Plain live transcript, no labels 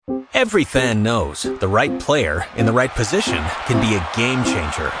Every fan knows the right player in the right position can be a game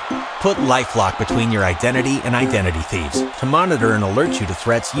changer. Put LifeLock between your identity and identity thieves to monitor and alert you to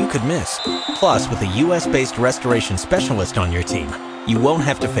threats you could miss. Plus, with a U.S.-based restoration specialist on your team, you won't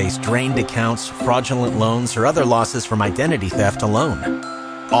have to face drained accounts, fraudulent loans, or other losses from identity theft alone.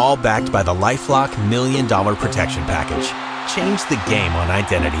 All backed by the LifeLock $1 Million Protection Package. Change the game on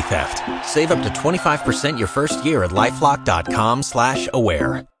identity theft. Save up to 25% your first year at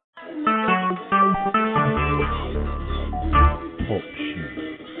LifeLock.com/aware.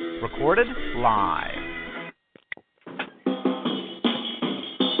 Recorded live.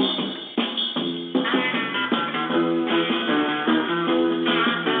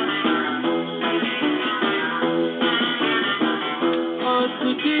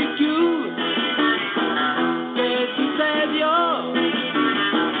 ¿Qué sucedió?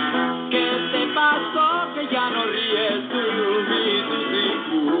 ¿Qué te pasó? Que ya no ríes tú,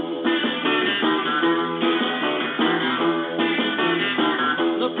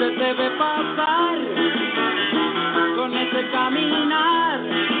 no se debe pasar con ese caminar,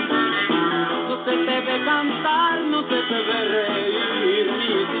 no se debe cantar, no se debe reír,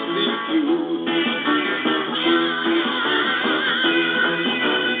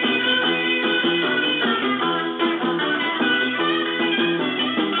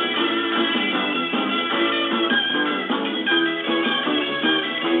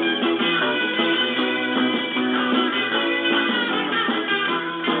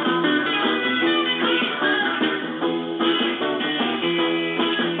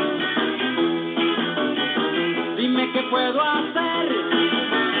 Dime qué puedo hacer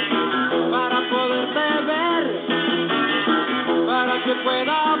para poderte ver, para que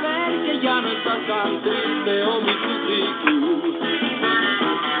pueda ver que ya no estás tan triste, oh mi Susiku.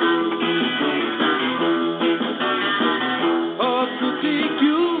 Oh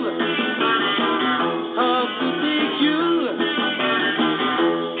Susiku, oh Susiku,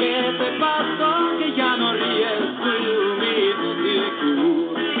 ¿qué te pasó que ya no ríes tú, mi Susiku?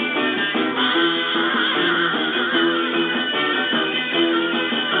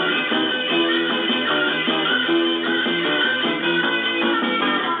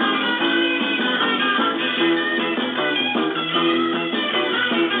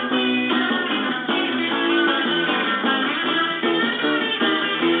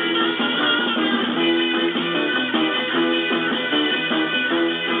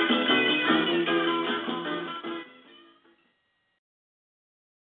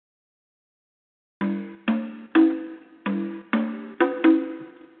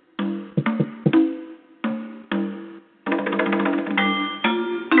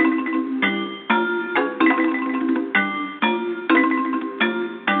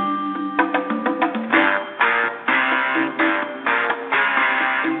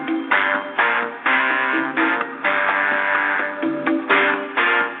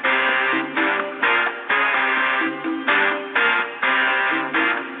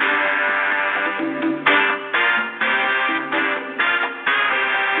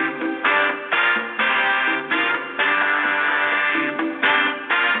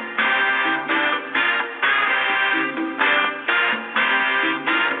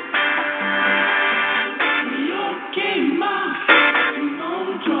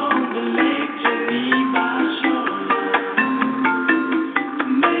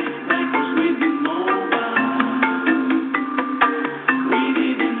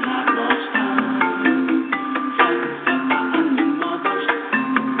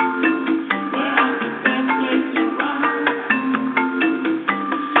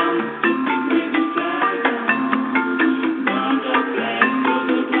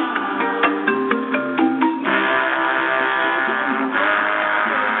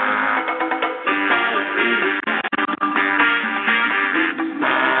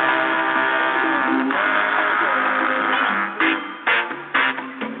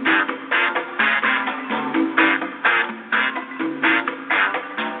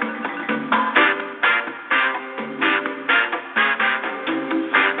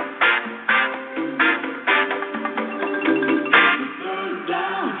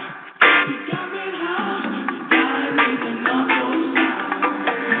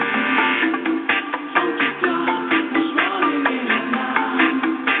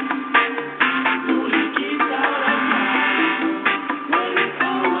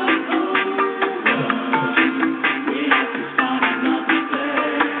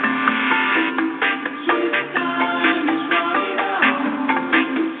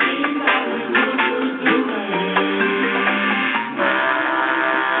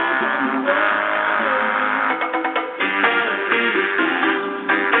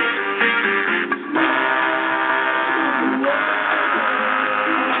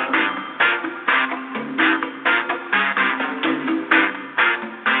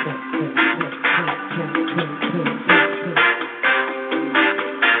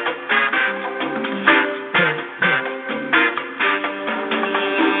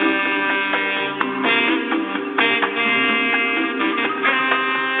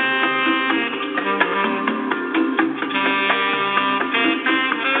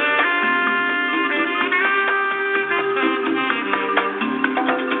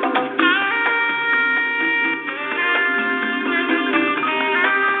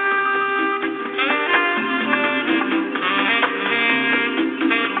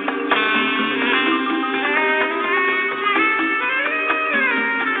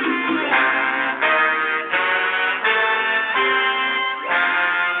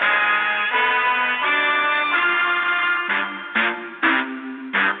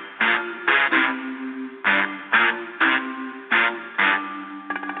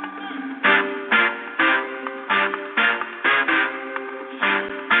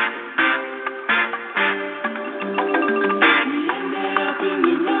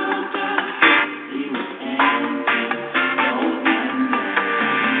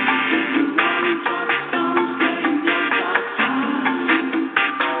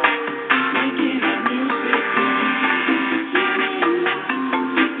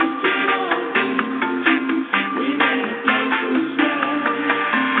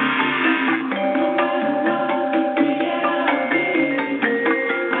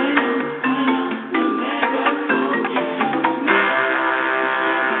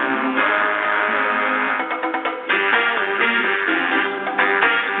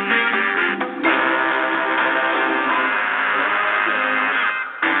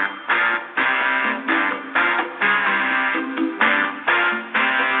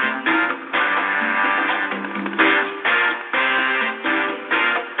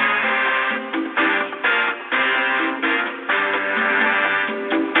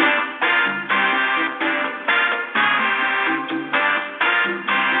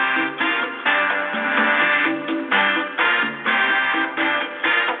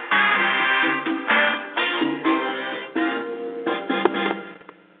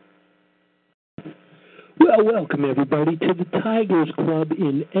 Welcome, everybody, to the Tigers Club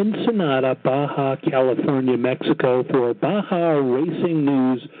in Ensenada, Baja, California, Mexico, for Baja Racing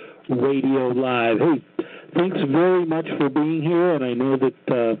News Radio Live. Hey, thanks very much for being here, and I know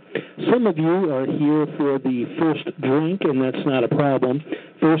that some of you are here for the first drink, and that's not a problem.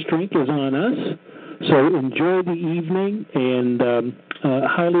 First drink is on us, so enjoy the evening, and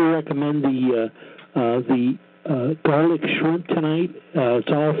highly recommend the garlic shrimp tonight.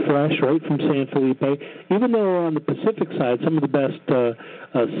 It's all fresh, right from San Felipe. Even though we're on the Pacific side, some of the best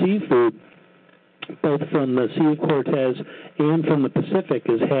seafood, both from the Sea of Cortez and from the Pacific,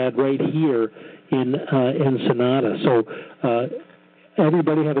 is had right here in Ensenada. So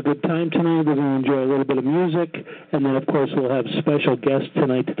everybody have a good time tonight. We're going to enjoy a little bit of music, and then, of course, we'll have special guests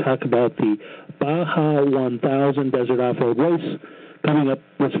tonight to talk about the Baja 1000 Desert Off-Road Race coming up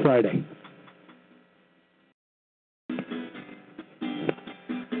this Friday.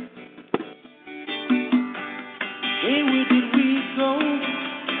 Hey, where did we go?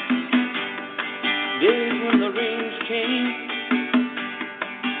 Days when the rains came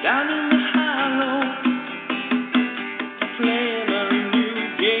down in the hollow, playing a new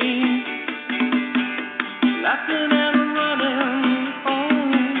game, laughing and running,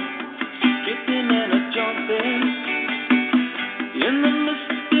 skipping and a jumping in the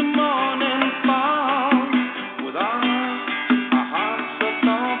misty morning fall, with our hearts a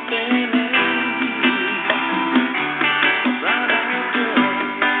thumping.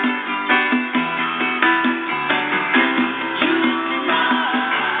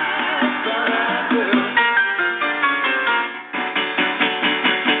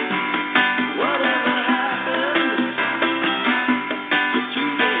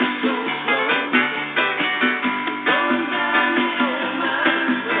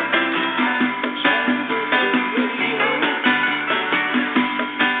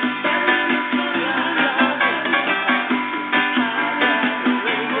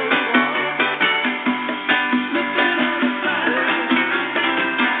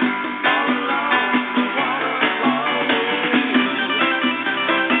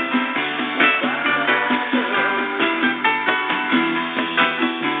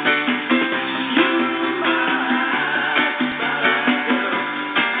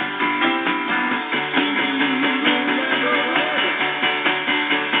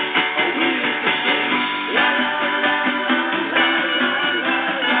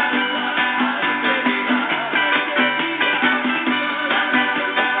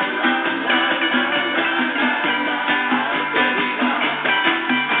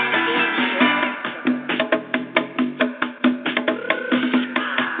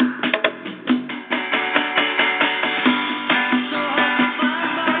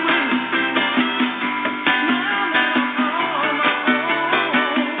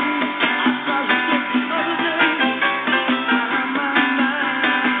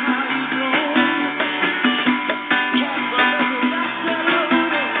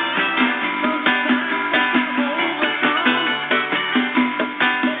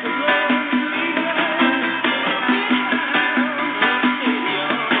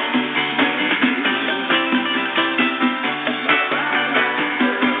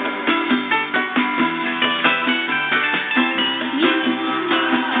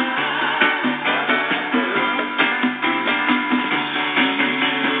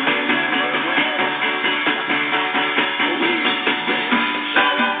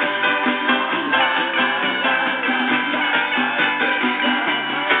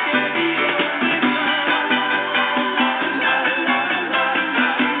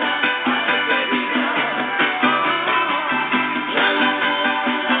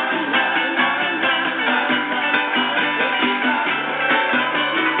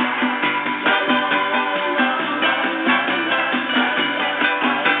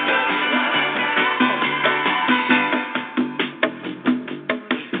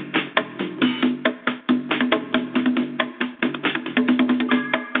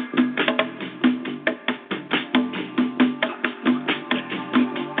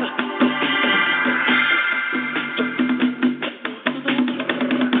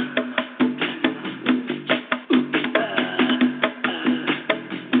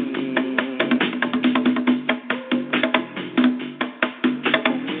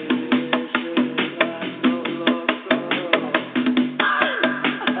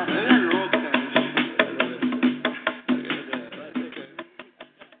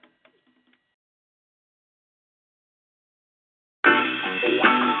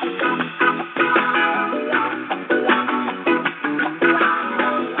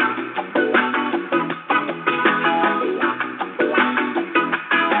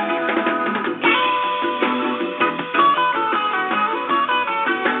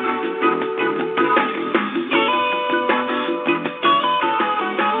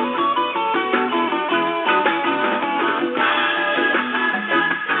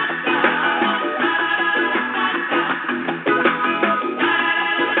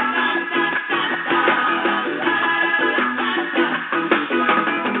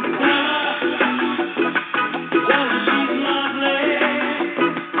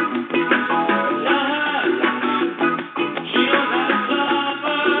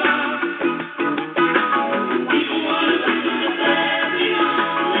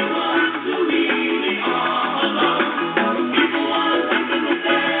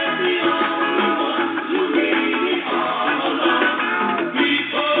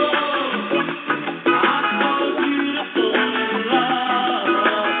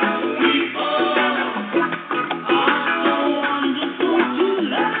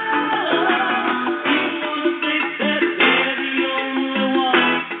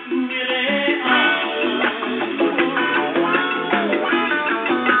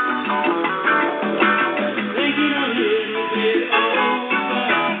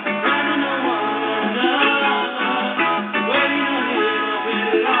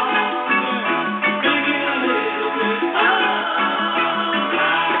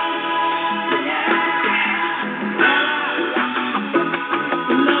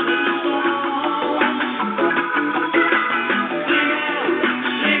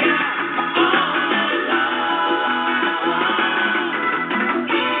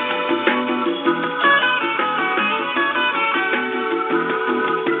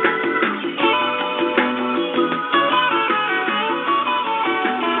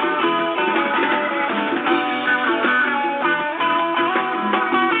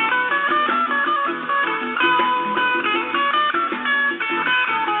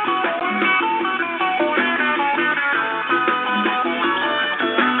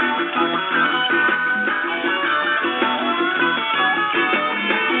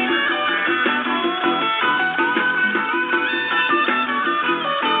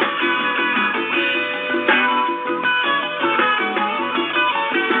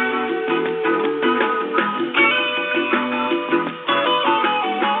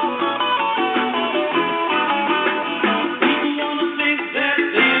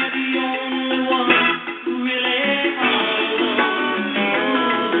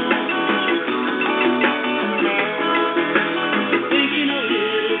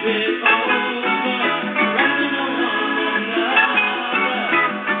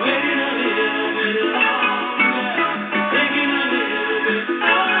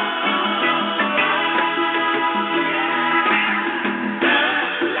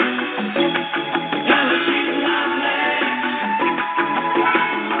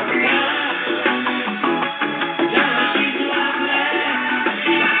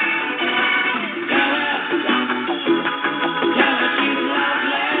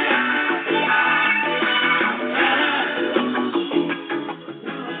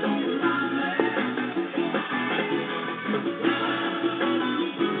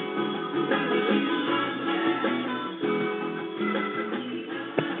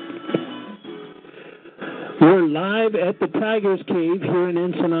 We're live at the Tiger's Cave here in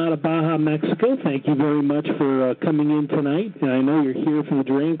Ensenada, Baja, Mexico. Thank you very much for coming in tonight. And I know you're here for the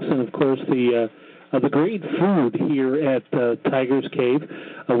drinks and, of course, the great food here at Tiger's Cave.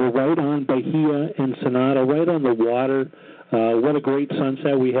 We're right on Bahia, Ensenada, right on the water. What a great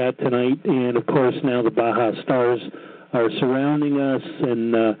sunset we had tonight. And, of course, now the Baja stars are surrounding us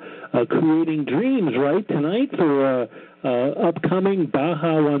and creating dreams, right, tonight for upcoming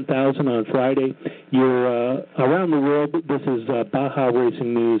Baja 1000 on Friday. You're around the world. This is Baja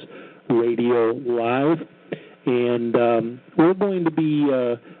Racing News Radio Live. And we're going to be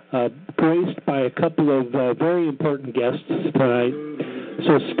graced by a couple of very important guests tonight.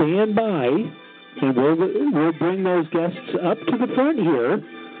 So stand by, and we'll bring those guests up to the front here,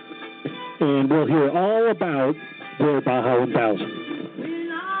 and we'll hear all about their Baja 1000.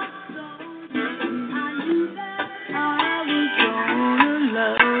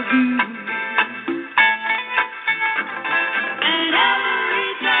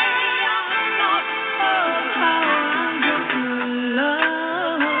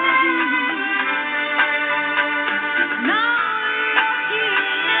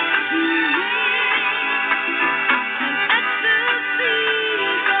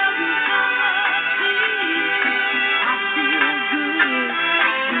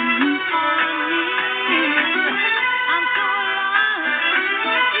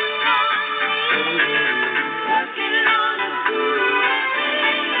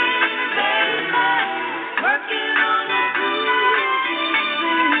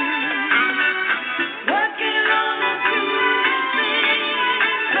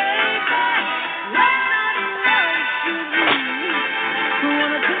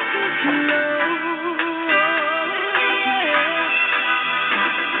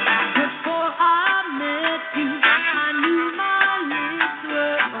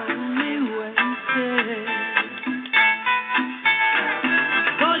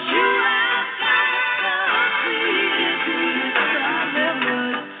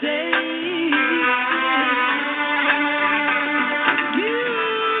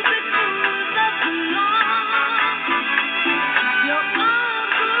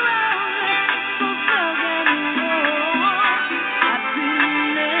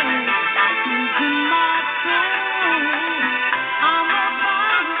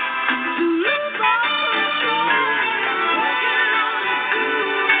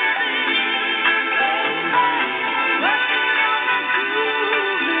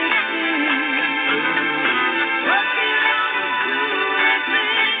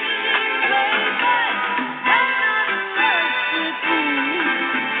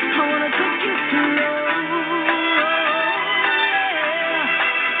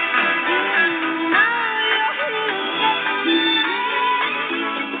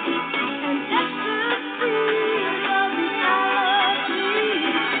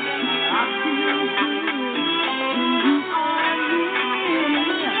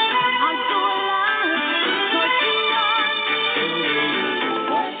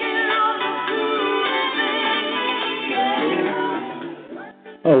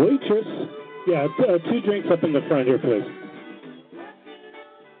 Two drinks up in the front here, please.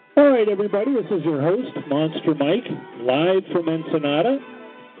 All right, everybody, this is your host, Monster Mike, live from Ensenada.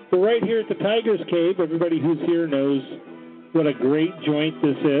 We're right here at the Tiger's Cave. Everybody who's here knows what a great joint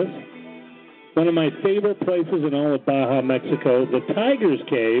this is. One of my favorite places in all of Baja, Mexico, the Tiger's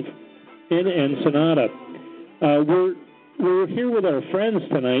Cave in Ensenada. We're here with our friends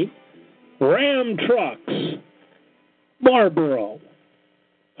tonight, Ram Trucks, Marlboro,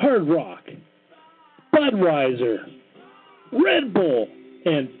 Hard Rock, Budweiser, Red Bull,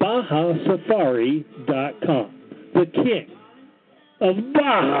 and BajaSafari.com, the king of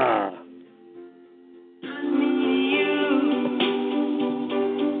Baja.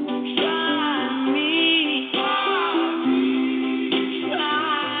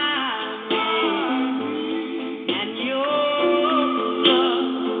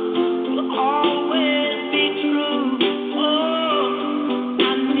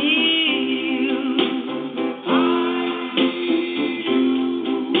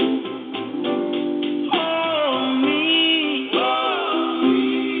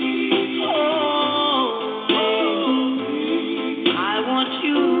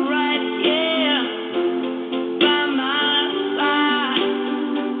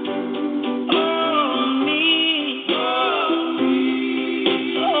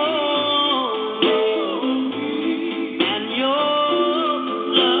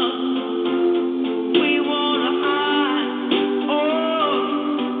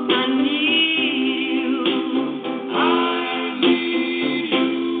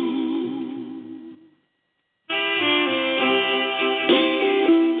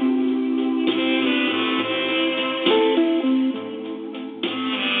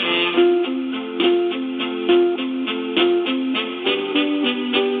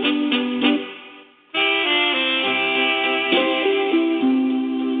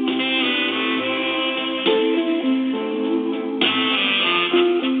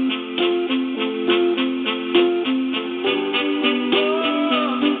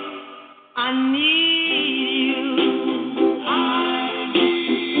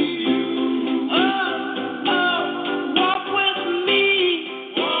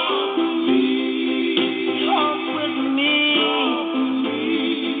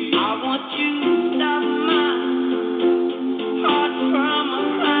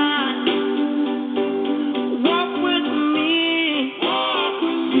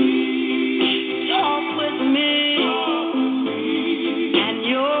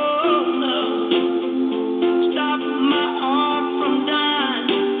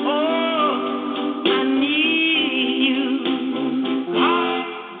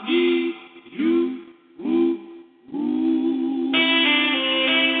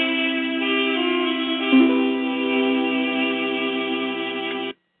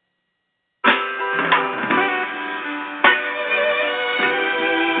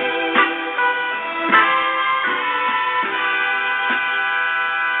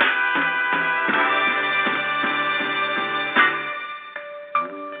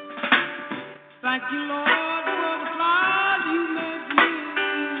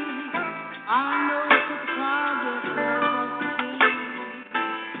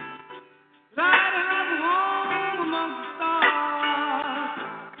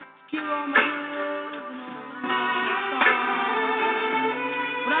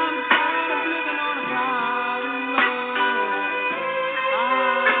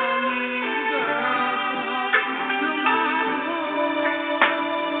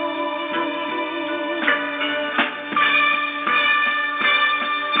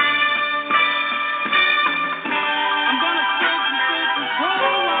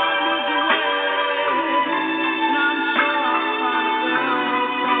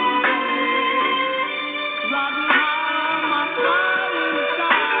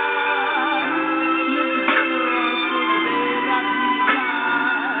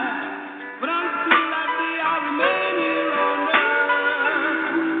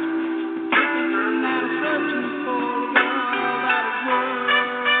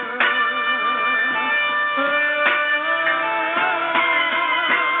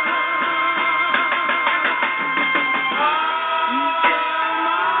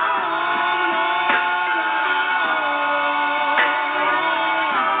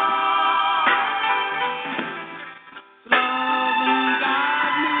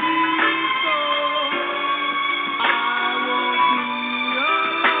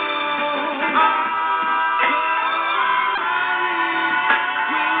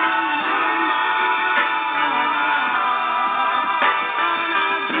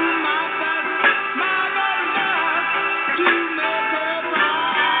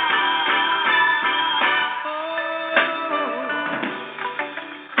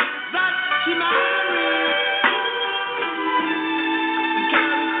 She married,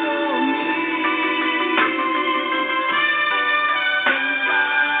 got it for me.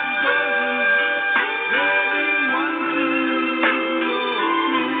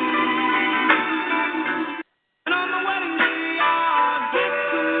 And on the wedding day, I'll get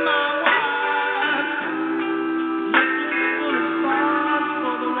to my wife, necklace full of stars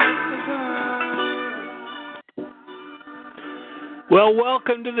for the rest of her. Well,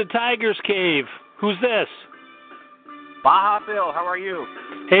 welcome to the Tiger's Cave. Who's this? Baja Bill, how are you?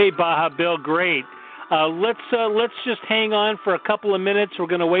 Hey, Baja Bill, great. Let's just hang on for a couple of minutes. We're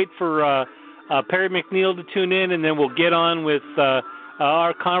going to wait for Perry McNeil to tune in, and then we'll get on with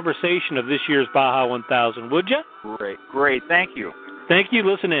our conversation of this year's Baja 1000. Would you? Great. Thank you. Thank you.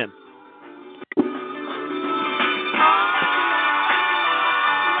 Listen in.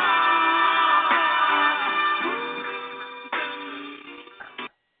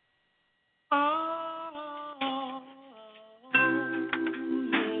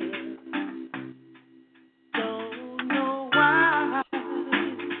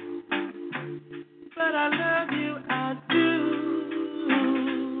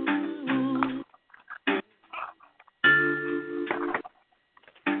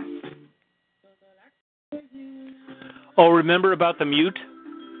 Oh, remember about the mute?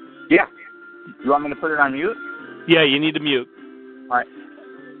 Yeah. You want me to put it on mute? Yeah, you need to mute. All right.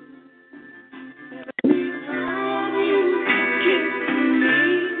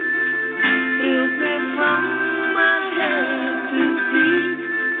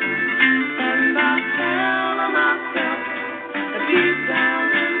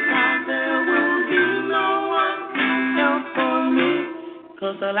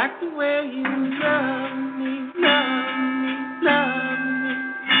 I like the way you love me, love me, love me.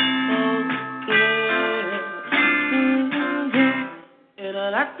 Oh, yeah. And I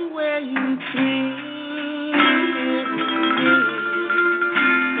like the way you treat me.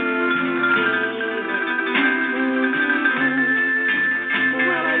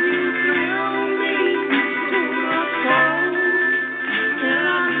 Well, you thrill me to my soul. And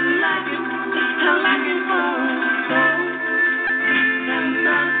I like it more. And I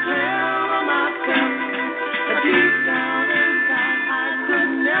tell myself that deep down inside I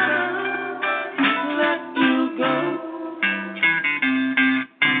could never let you go.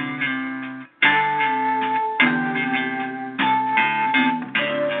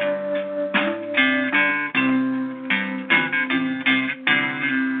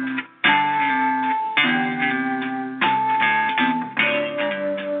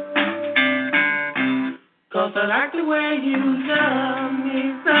 'Cause I like the way you love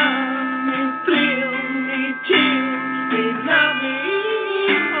me, thrill me, chill me, love me,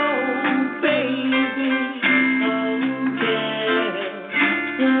 oh baby, oh yeah.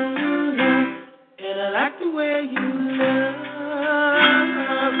 And I like the way you love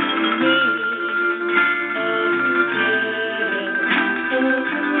me, oh yeah.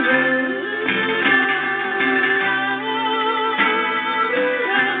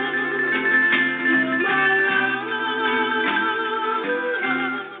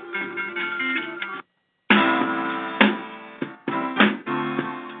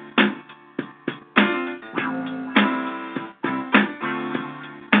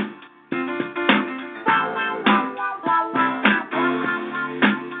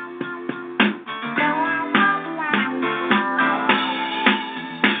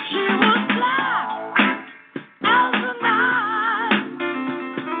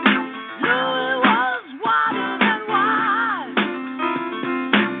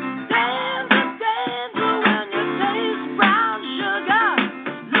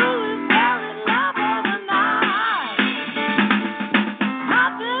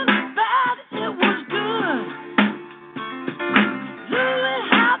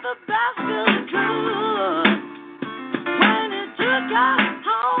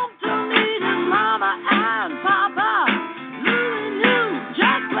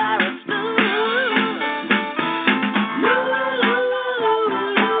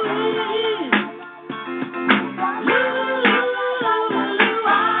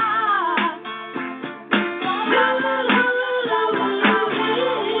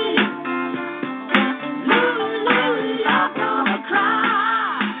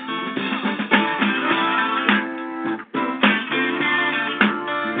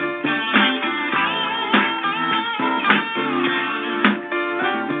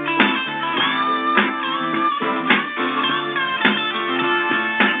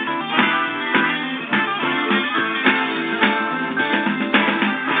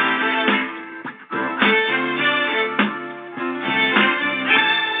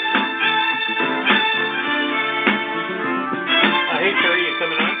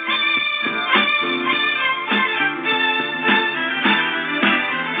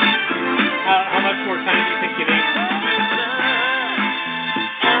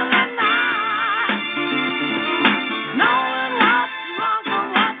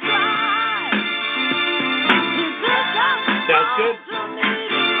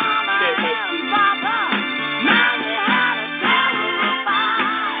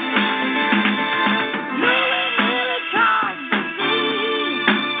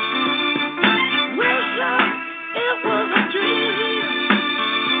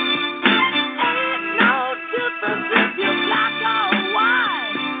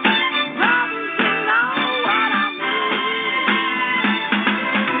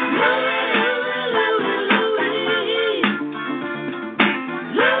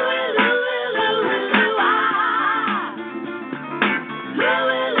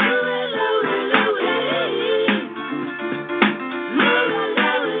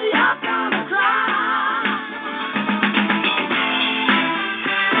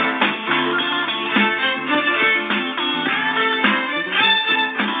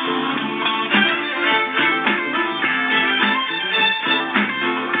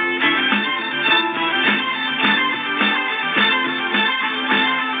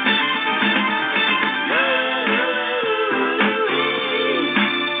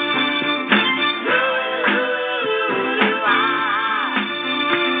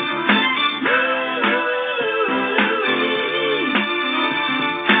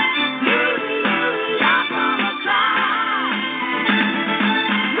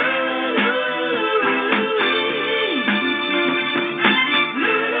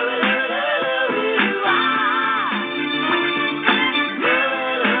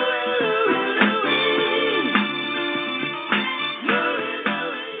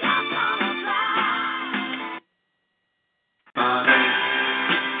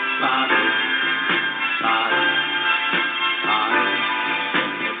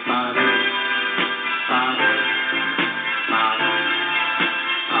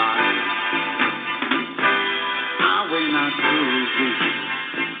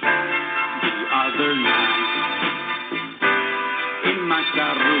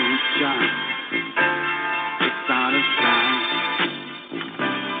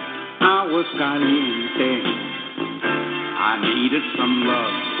 I was caliente. I needed some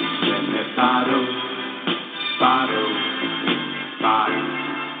love. Se me paró, paró, paró,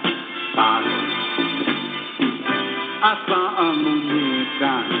 paró. I saw a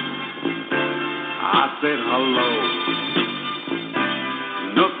muñeca. I said hello.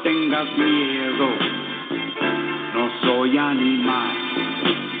 No tengas miedo. No soy animal.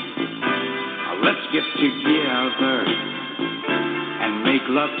 Let's get together and make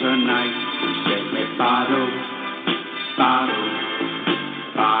love tonight. Se me paró, paró,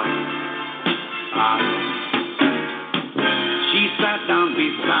 paró, paró. She sat down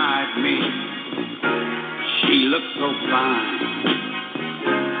beside me. She looked so fine.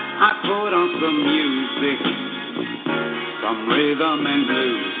 I put on some music, some rhythm and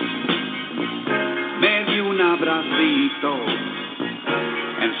blues. Me di un abracito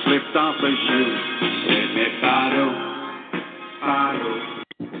and slipped off her shoes. Se me paró, paró.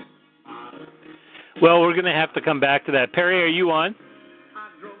 Well, we're going to have to come back to that. Perry, are you on?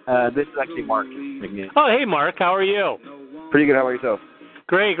 This is actually Mark McNeil. Oh, hey, Mark. How are you? Pretty good. How about yourself?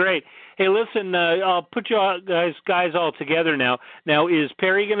 Great, great. Hey, listen, I'll put you all, guys all together now. Now, is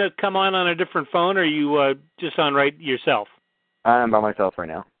Perry going to come on a different phone, or are you just on right yourself? I'm by myself right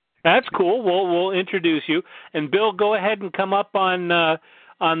now. That's cool. We'll introduce you. And, Bill, go ahead and come up on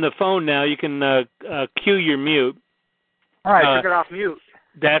the phone now. You can cue your mute. All right, took it off mute.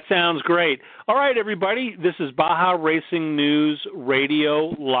 That sounds great. All right, everybody. This is Baja Racing News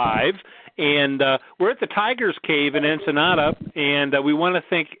Radio Live, and we're at the Tiger's Cave in Ensenada, and we want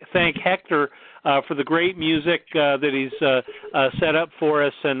to thank Hector for the great music that he's set up for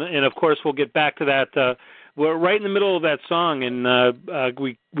us, and of course we'll get back to that. We're right in the middle of that song, and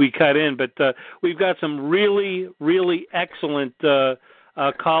we cut in, but we've got some really, really excellent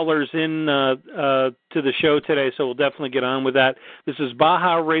callers in to the show today, so we'll definitely get on with that. This is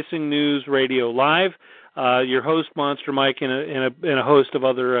Baja Racing News Radio Live. Your host, Monster Mike, and a host of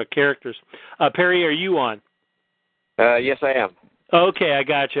other characters. Perry, are you on? Yes, I am. Okay, I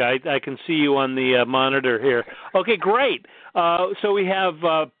got you. I can see you on the monitor here. Okay, great. So we have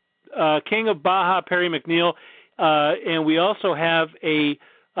King of Baja, Perry McNeil, and we also have a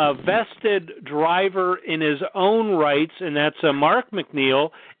vested driver in his own rights, and that's Mark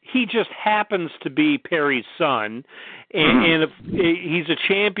McNeil. He just happens to be Perry's son, and he's a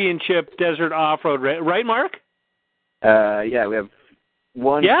championship desert off-road, right, Mark? Yeah, we have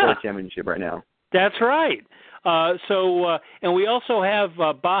one championship right now. That's right. And we also have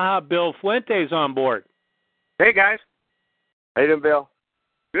Baja Bill Fuentes on board. Hey, guys. How you doing, Bill?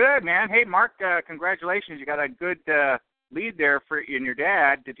 Good, man. Hey, Mark, congratulations. You got a good lead there for you and your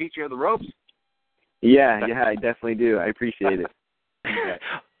dad to teach you the ropes. Yeah, I definitely do. I appreciate it.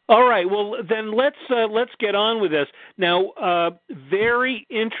 All right, well then let's get on with this. Now, very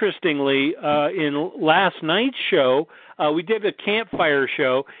interestingly, in last night's show, we did a campfire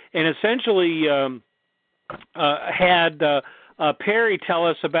show, and essentially had Perry tell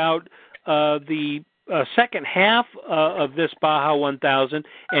us about the second half of this Baja 1000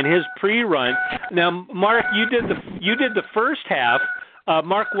 and his pre-run. Now, Mark, you did the first half.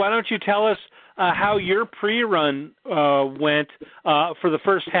 Mark, why don't you tell us how your pre-run went for the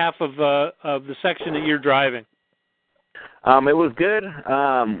first half of the section that you're driving? It was good.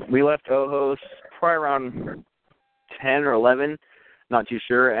 We left Ojos probably around 10 or 11. Not too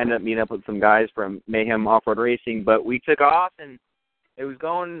sure. Ended up meeting up with some guys from Mayhem Off-Road Racing, but we took off and it was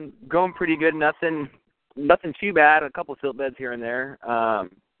going pretty good. Nothing too bad. A couple of tilt beds here and there,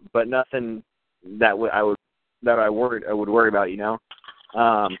 but nothing that I would worry about, you know.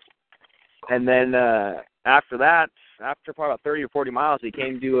 And then after that, after probably about 30 or 40 miles, we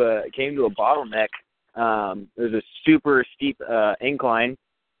came to a bottleneck. There's a super steep incline,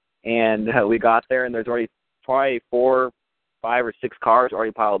 and we got there, and there's already probably 4, 5, or 6 cars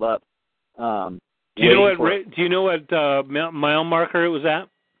already piled up. Do you know what mile marker it was at?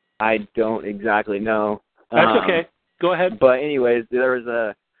 I don't exactly know. That's okay. Go ahead. But anyways, there was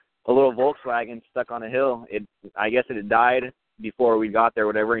a little Volkswagen stuck on a hill. I guess it had died before we got there,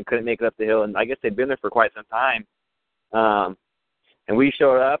 whatever, and couldn't make it up the hill. And I guess they'd been there for quite some time. And we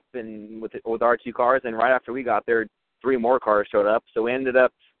showed up and with our 2 cars, and right after we got there, 3 more cars showed up. So we ended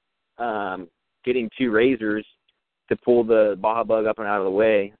up getting 2 razors to pull the Baja Bug up and out of the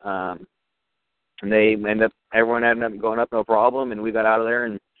way. And everyone ended up going up no problem, and we got out of there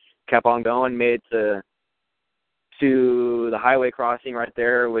and kept on going, made it to the highway crossing right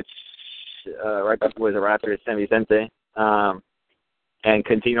there, which right after San Vicente, and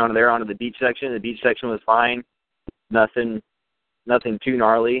continued on there onto the beach section. The beach section was fine. Nothing nothing too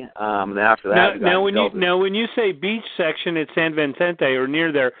gnarly. And then after that, now when you say beach section at San Vicente or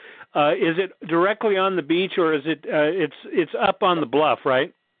near there, is it directly on the beach or is it it's up on the bluff,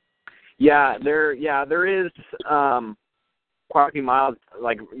 right? Yeah, there is quite a few miles,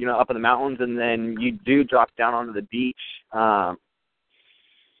 like, you know, up in the mountains, and then you do drop down onto the beach for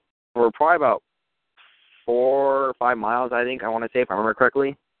probably about 4 or 5 miles, I think, I want to say, if I remember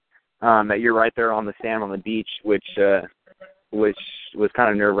correctly, that you're right there on the sand on the beach, which was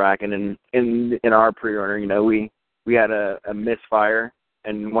kind of nerve-wracking. And in our pre-runner, you know, we had a misfire,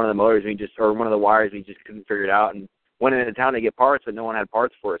 and one of the motors one of the wires we just couldn't figure it out, and went into town to get parts, but no one had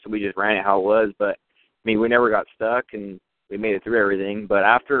parts for it, so we just ran it how it was. But, I mean, we never got stuck, and we made it through everything. But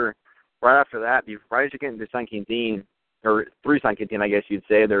right after that, right as you get into San Quintin, or through San Quintin, I guess you'd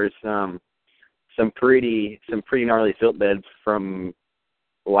say, there's some pretty gnarly silt beds from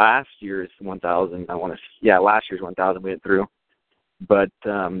last year's 1,000. Last year's 1,000 we went through. But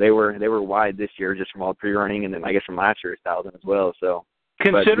they were wide this year just from all the pre-running, and then I guess from last year's 1,000 as well. So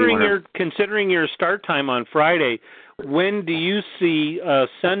considering your start time on Friday, when do you see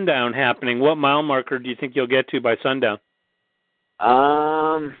sundown happening? What mile marker do you think you'll get to by sundown?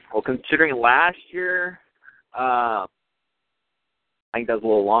 Well, considering last year, I think that was a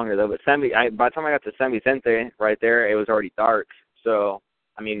little longer though. But by the time I got to San Vicente, right there, it was already dark. So,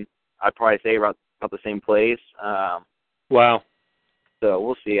 I mean, I'd probably say about the same place. Wow. So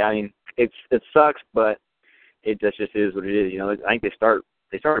we'll see. I mean, it sucks, but it just is what it is. You know, I think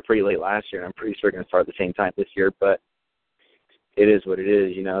they started pretty late last year, and I'm pretty sure they're going to start at the same time this year. But it is what it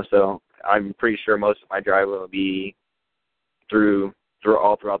is, you know. So I'm pretty sure most of my drive will be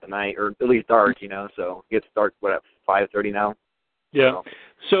throughout the night, or at least dark, you know. So it gets dark at 5:30 now. Yeah.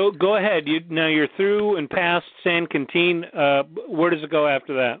 So go ahead. Now you're through and past San Quintin. Where does it go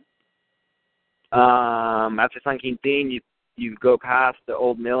after that? After San Quintin, you go past the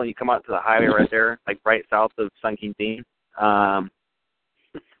old mill and you come out to the highway right there, like right south of San Quintin.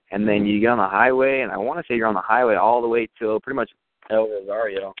 And then you get on the highway, and I want to say you're on the highway all the way to pretty much El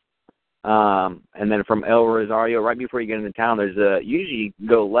Rosario. And then from El Rosario, right before you get into town, usually you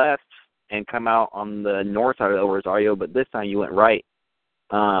go left and come out on the north side of El Rosario, but this time you went right.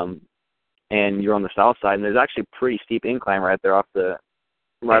 And you're on the south side, and there's actually a pretty steep incline right there off the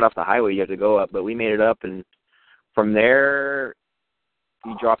highway you have to go up, but we made it up, and from there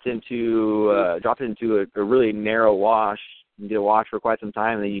you dropped into a really narrow wash. You did a wash for quite some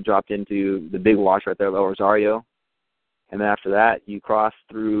time, and then you dropped into the big wash right there of El Rosario. And then after that, you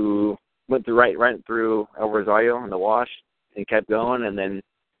went right through El Rosario and the wash and kept going. And then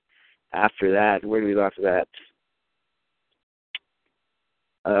after that, where did we go after that?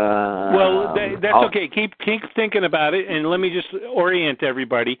 Well, that's okay. Keep thinking about it, and let me just orient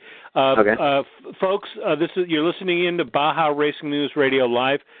everybody. Okay. Folks, you're listening in to Baja Racing News Radio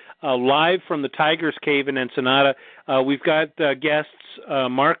Live from the Tiger's Cave in Ensenada. We've got guests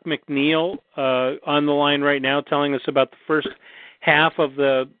Mark McNeil on the line right now, telling us about the first half of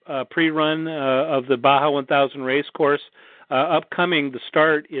the pre-run of the Baja 1000 race course. Upcoming, the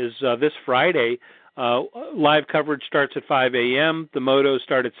start is this Friday. Live coverage starts at 5 a.m. The motos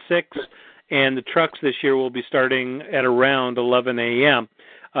start at 6, and the trucks this year will be starting at around 11 a.m.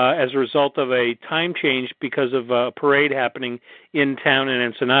 As a result of a time change because of a parade happening in town in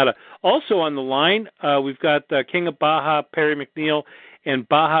Ensenada. Also on the line, we've got King of Baja, Perry McNeil, and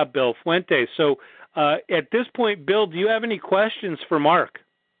Baja Bill Fuentes. So at this point, Bill, do you have any questions for Mark?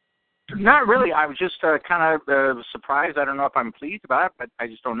 Not really. I was just kind of surprised. I don't know if I'm pleased about it, but I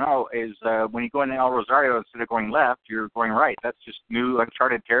just don't know. Is when you go into El Rosario, instead of going left, you're going right. That's just new,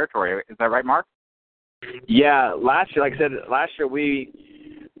 uncharted territory. Is that right, Mark? Yeah. Last year, like I said, we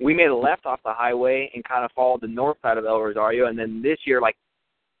made a left off the highway and kind of followed the north side of El Rosario. And then this year, like,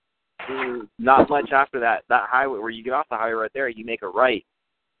 not much after that highway where you get off the highway right there, you make a right.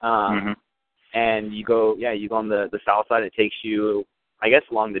 And you go on the south side. It takes you, I guess,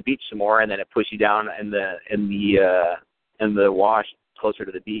 along the beach some more, and then it pushes you down in the wash closer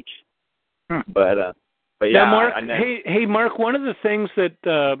to the beach. But yeah, now, Mark. Hey, Mark. One of the things that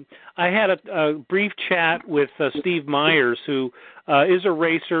I had a brief chat with Steve Myers, who is a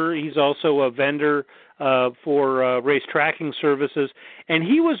racer. He's also a vendor for race tracking services, and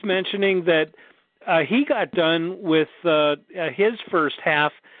he was mentioning that he got done with his first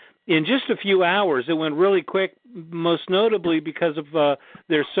half in just a few hours. It went really quick, most notably because of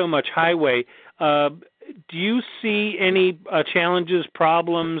there's so much highway. Do you see any challenges,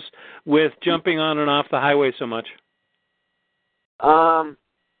 problems with jumping on and off the highway so much? No,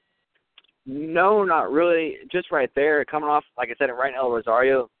 not really. Just right there, coming off, like I said, right in El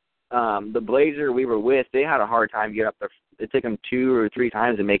Rosario, the Blazer we were with, they had a hard time getting up there. It took them 2 or 3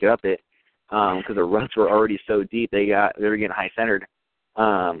 times to make it up it because the ruts were already so deep. They were getting high centered.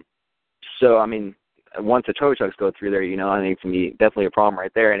 So I mean, once the tow trucks go through there, I think it's gonna be definitely a problem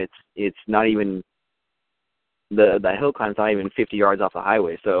right there. And it's not even the hill climb's not even 50 yards off the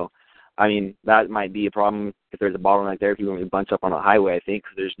highway. So I mean, that might be a problem if there's a bottleneck there. If you want to bunch up on the highway, I think,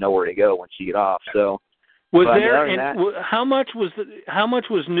 because there's nowhere to go once you get off. So, was there? How much was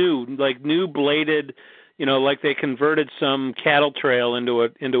new? Like new bladed, like they converted some cattle trail into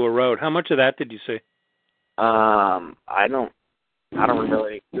a road. How much of that did you see? I don't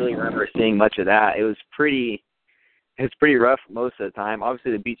really remember seeing much of that. It was pretty rough most of the time.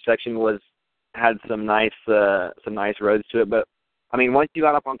 Obviously, the beach section had some nice roads to it, but I mean, once you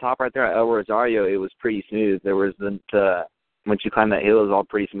got up on top right there at El Rosario, it was pretty smooth. There wasn't once you climbed that hill, it was all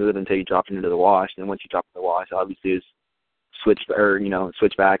pretty smooth until you dropped into the wash. And once you dropped in the wash, obviously it's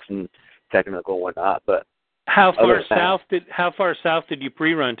switchbacks and technical and whatnot. But how far south did you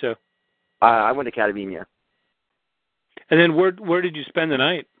pre-run to? I went to Catavenia. And then where did you spend the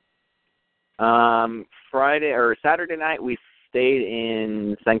night? Friday or Saturday night we stayed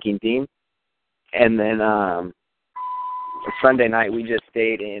in San Quintin, and then Sunday night we just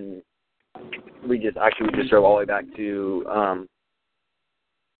stayed in. We just drove all the way back made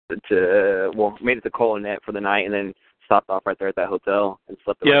it to Colonet for the night, and then stopped off right there at that hotel and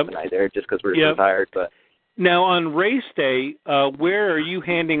slept the rest of the night there just because we were so tired. But now on race day, where are you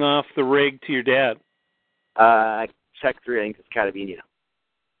handing off the rig to your dad? Check 3, I think it's Catavenia.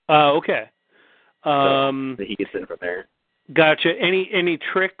 Okay. So he gets in from there. Gotcha. Any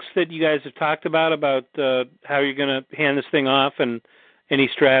tricks that you guys have talked about how you're going to hand this thing off, and any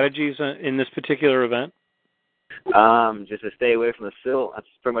strategies in this particular event? Just to stay away from the silt. That's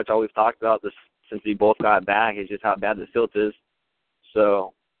pretty much all we've talked about since we both got back, is just how bad the silt is.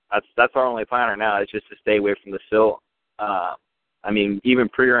 So that's our only plan right now, is just to stay away from the silt. I mean, even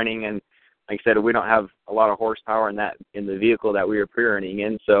pre-running, and like I said, we don't have a lot of horsepower in the vehicle that we were pre-running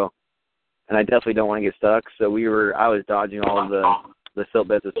in, so. And I definitely don't want to get stuck, so I was dodging all of the silt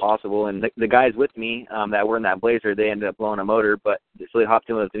beds as possible. And the guys with me that were in that Blazer, they ended up blowing a motor, but so they hopped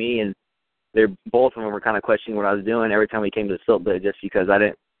in with me, and both of them were kind of questioning what I was doing every time we came to the silt bed, just because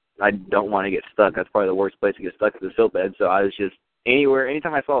I don't want to get stuck. That's probably the worst place to get stuck, is the silt bed. So I was just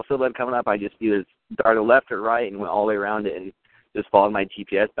anytime I saw a silt bed coming up, I just either darted left or right and went all the way around it and just followed my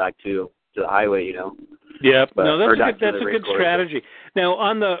GPS back to the highway, Yeah, no, that's a good strategy. Now,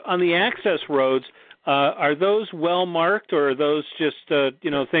 on the access roads, are those well marked, or are those just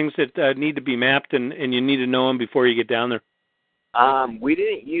things that need to be mapped and you need to know them before you get down there? We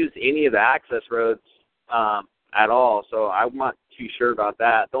didn't use any of the access roads at all, so I'm not too sure about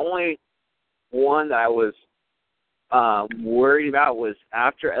that. The only one that I was worried about was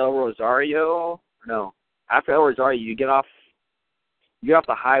after El Rosario. After El Rosario, you get off the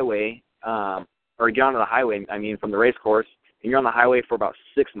highway. Or get onto the highway, from the race course, and you're on the highway for about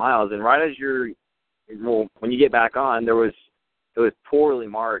 6 miles, and right as when you get back on, it was poorly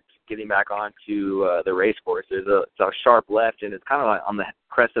marked getting back onto the race course. It's a sharp left, and it's kind of like on the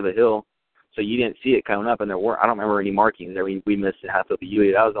crest of a hill, so you didn't see it coming up, and I don't remember any markings there. We missed it half of the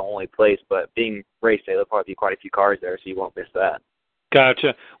UE. That was the only place, but being race day, there'll probably be quite a few cars there, so you won't miss that.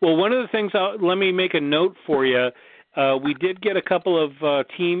 Gotcha. Well, one of the things, let me make a note for you. We did get a couple of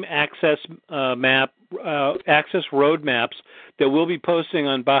team access access road maps that we'll be posting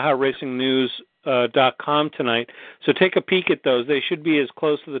on BajaRacingNews.com tonight. So take a peek at those. They should be as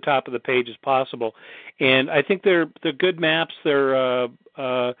close to the top of the page as possible. And I think they're good maps. They're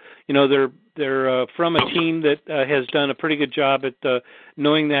they're from a team that has done a pretty good job at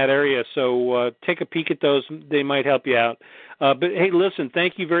knowing that area. So take a peek at those. They might help you out. But, hey, listen,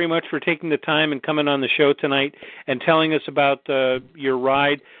 thank you very much for taking the time and coming on the show tonight and telling us about your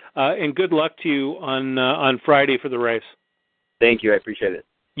ride. And good luck to you on Friday for the race. Thank you. I appreciate it.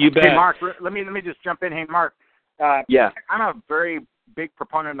 You bet. Hey, Mark, let me just jump in. Hey, Mark. Yeah. I'm a very big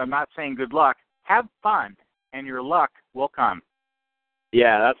proponent of not saying good luck. Have fun, and your luck will come.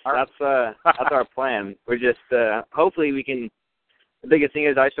 Yeah, that's our plan. We're just hopefully we can. The biggest thing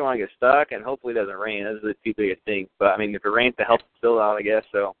is I just don't want to get stuck, and hopefully it doesn't rain. Those are the two biggest things. But if it rains, it helps fill out, I guess.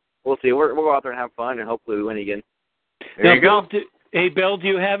 So we'll see. We'll go out there and have fun, and hopefully we win again. There you go. Bill, do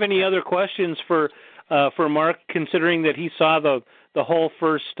you have any other questions for Mark, considering that he saw the whole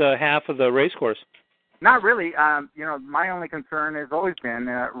first half of the race course? Not really. My only concern has always been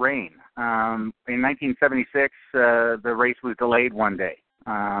rain. In 1976, the race was delayed one day. It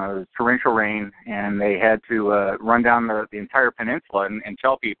was torrential rain, and they had to run down the entire peninsula and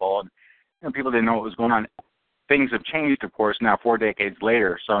tell people. And people didn't know what was going on. things have changed, of course, now 4 decades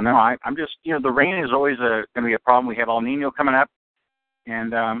later. So, no, I'm just, the rain is always going to be a problem. We have El Nino coming up,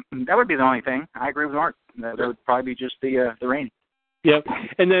 and that would be the only thing. I agree with Mark. That would probably be just the rain. Yep.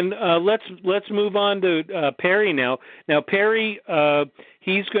 And then let's move on to Perry now. Now Perry, you're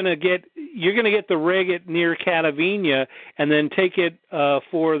going to get the rig at near Catavina, and then take it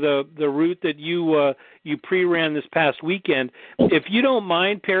for the route that you pre-ran this past weekend. If you don't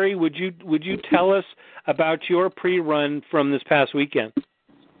mind, Perry, would you tell us about your pre-run from this past weekend?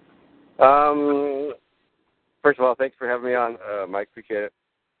 First of all, thanks for having me on, Mike. Appreciate it.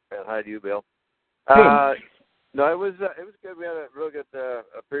 And hi to you, Bill. No, it was good. We had a real good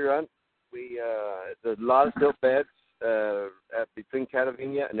pre-run. There's a lot of stilt beds between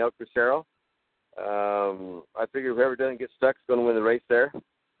Catavina and El Crucero. I figure whoever doesn't get stuck is going to win the race there.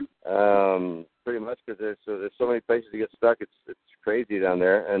 Pretty much, because there's so many places to get stuck. It's crazy down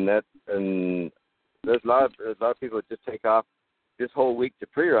there, and there's a lot of people that just take off this whole week to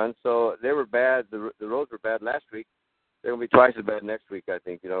pre-run. So they were bad. The roads were bad last week. They're going to be twice as bad next week, I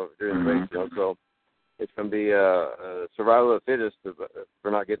think. During the race. So. It's going to be survival of the fittest for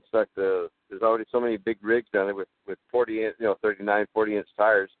not getting stuck. There's already so many big rigs down there with 40-inch, 39, 40-inch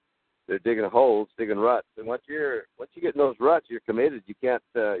tires. They're digging holes, digging ruts, and once you get in those ruts, you're committed. You can't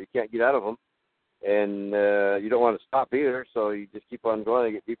get out of them, and you don't want to stop either. So you just keep on going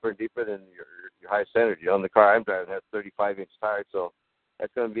and get deeper and deeper. Then your highest energy. On the car I'm driving has 35-inch tires, so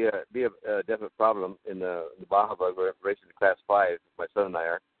that's going to be a definite problem in the Baja. We're racing the Class 5. My son and I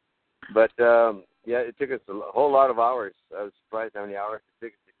are, but. Yeah, it took us a whole lot of hours. I was surprised how many hours it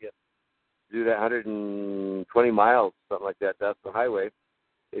took us to do that 120 miles, something like that. That's the highway.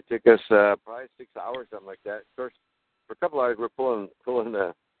 It took us probably 6 hours, something like that. Of course, for a couple hours, we're pulling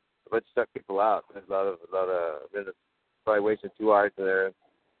a bunch of stuck people out. There's a lot of minutes, probably wasting 2 hours in there,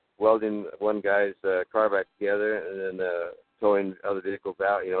 welding one guy's car back together, and then towing other vehicles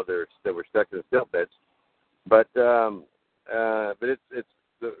out. That were stuck in the stilt beds. But it's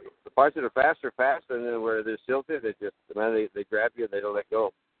the parts that are fast, and then where they're silted, they grab you and they don't let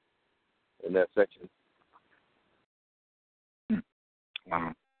go in that section.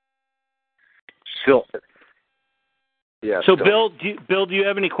 Wow. Silt. Yeah. So, Bill, do you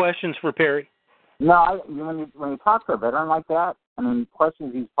have any questions for Perry? No, when you talk to a veteran like that,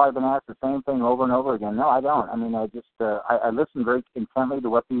 questions he's probably been asked the same thing over and over again. No, I don't. I listen very intently to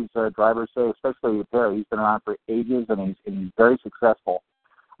what these drivers say, especially Perry. He's been around for ages, and he's very successful.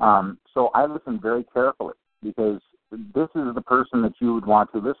 So I listen very carefully, because this is the person that you would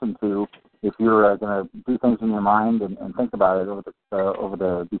want to listen to if you're going to do things in your mind and think about it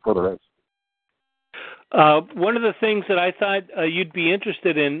before the race. One of the things that I thought you'd be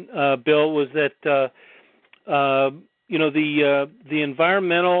interested in, Bill, was that the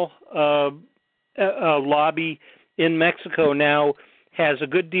environmental lobby in Mexico now has a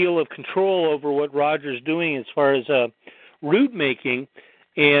good deal of control over what Roger's doing as far as route making.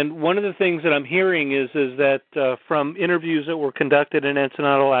 And one of the things that I'm hearing is that from interviews that were conducted in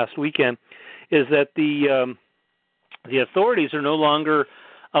Ensenada last weekend, is that the authorities are no longer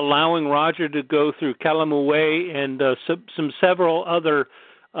allowing Roger to go through Calamue and several other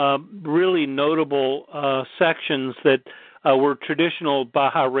really notable sections that were traditional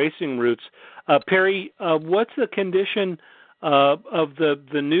Baja racing routes. Perry, what's the condition of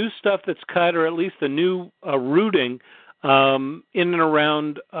the new stuff that's cut, or at least the new routing in and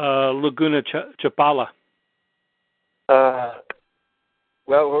around Laguna Chapala?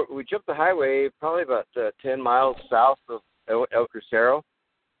 Well, we jumped the highway probably about 10 miles south of El Crucero,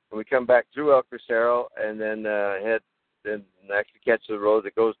 and we come back through El Crucero and then actually catch the road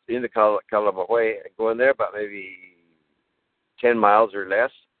that goes into Calamue and go in there about maybe 10 miles or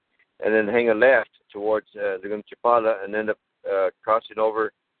less, and then hang a left towards Laguna Chapala and end up crossing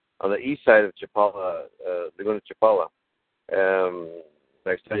over on the east side of Chapala, Laguna Chapala.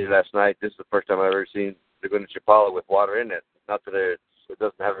 Like I told you last night, this is the first time I've ever seen Laguna Chapala with water in it. Not that it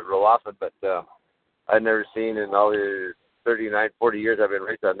doesn't have it real often, but I've never seen in all the 39, 40 years I've been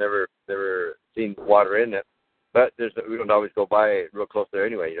racing, I've never seen water in it. But we don't always go by real close there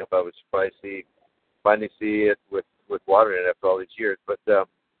anyway. But I was surprised to finally see it with water in it after all these years. But I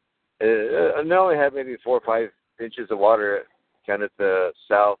only had maybe 4 or 5 inches of water kind of at the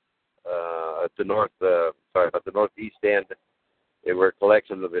south, at the northeast end, where it collects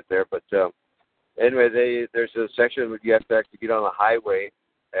a little bit there. But anyway, there's a section where you have to actually get on the highway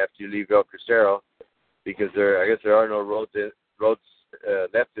after you leave El Crucero, because I guess there are no roads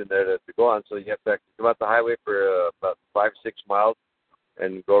left in there to go on. So you have to actually come out the highway for about 5 or 6 miles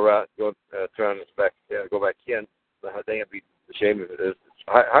and go back in. I think it'd be a shame if it is.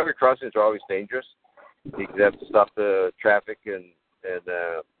 Highway crossings are always dangerous. because they have to stop the traffic, and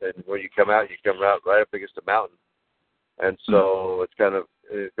when you come out right up against the mountain, and so it's going to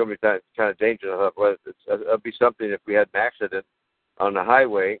be kind of dangerous. I thought, well, it'll be something if we had an accident on the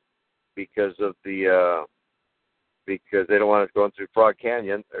highway because they don't want us going through Frog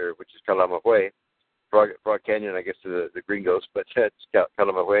Canyon, which is Kalamahue. Frog Canyon, I guess, to the gringos, but it's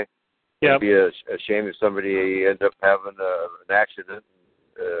Kalamahue. Yep. It'd be a shame if somebody ended up having an accident,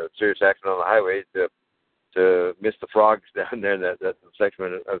 a serious accident on the highway to miss the frogs down there in that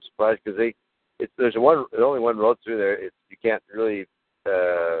section. I'm surprised because there's only one road through there. You can't really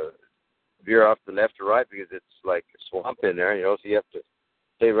veer off to the left or right because it's like a swamp in there, so you have to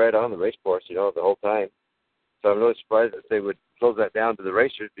stay right on the race course, the whole time. So I'm really surprised that they would close that down to the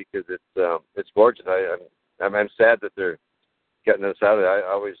racers because it's gorgeous. I'm sad that they're getting us out of it. I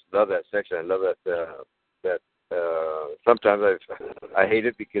always love that section. I love that. Sometimes I hate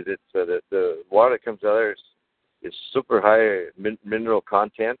it because it's the water that comes out there is super high mineral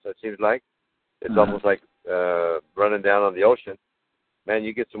content. It seems like it's almost like running down on the ocean. Man,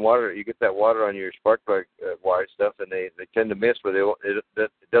 you get some water. You get that water on your spark plug wire stuff, and they tend to miss, but it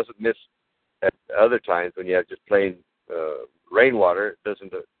doesn't miss at other times when you have just plain rainwater. It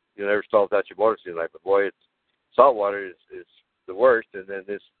doesn't. You never stalls out your motor seems like, but boy, salt water is the worst, and then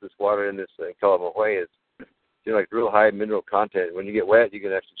this water in this Kalamahue is like real high mineral content. When you get wet, you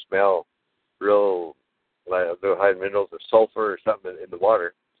can actually smell real high minerals of sulfur or something in the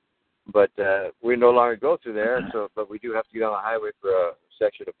water. But we no longer go through there, but we do have to get on the highway for a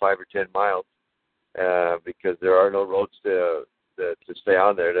section of 5 or 10 miles because there are no roads to stay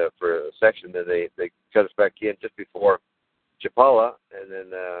on there for a section. Then they cut us back in just before Chapala, and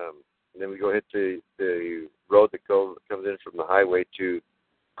then we go hit the road that comes in from the highway to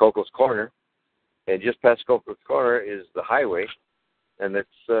Coco's Corner, and just past Coco's Corner is the highway, and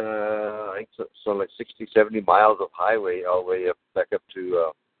it's I think so like 60, 70 miles of highway all the way back up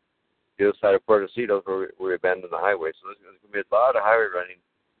to the other side of Puertecitos where we abandoned the highway. So there's going to be a lot of highway running.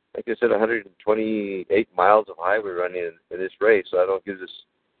 Like I said, 128 miles of highway running in this race. So I don't give us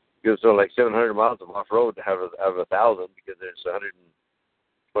like 700 miles of off road out of 1,000 because there's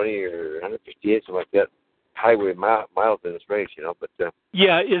 120 or 158 something like that highway miles in this race. But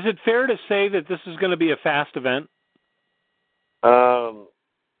yeah, is it fair to say that this is going to be a fast event?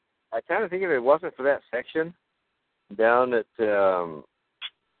 I kind of think if it wasn't for that section down at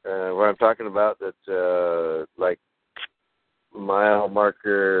where I'm talking about, that like mile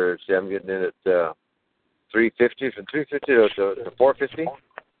marker. See, I'm getting in at 350 from 350 to 450,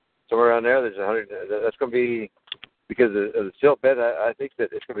 somewhere around there. There's 100. That's going to be because of the silt bed. I think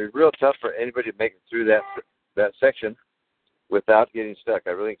that it's going to be real tough for anybody to make it through that section without getting stuck. I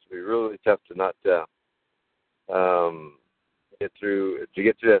really think it's going to be really tough to not get through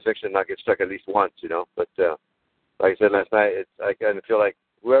that section and not get stuck at least once. But like I said last night, I kind of feel like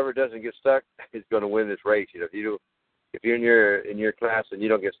whoever doesn't get stuck is going to win this race. If you're in your class and you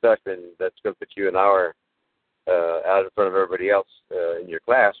don't get stuck, then that's going to put you an hour out in front of everybody else in your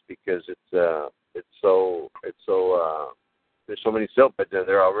class because it's so there's so many silt, but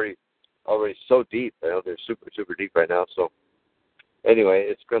they're already so deep. They're super super deep right now. So anyway,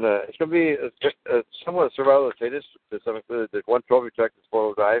 it's gonna be somewhat survival of the fittest to some extent. There's one trophy truck that's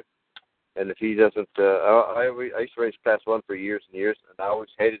 4-wheel drive. And if he doesn't, I used to race Class 1 for years and years, and I always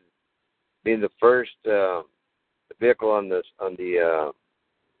hated being the first vehicle on the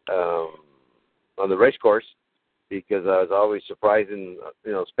race course because I was always surprising,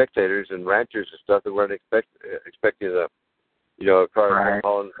 spectators and ranchers and stuff that weren't expecting a car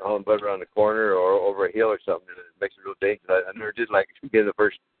hauling butt around the corner or over a hill or something. And it makes it real dangerous. I never did like getting the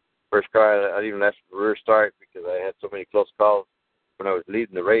first car. I didn't even ask for a rear start because I had so many close calls when I was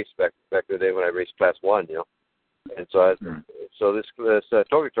leading the race back in the day when I raced Class 1, And so so this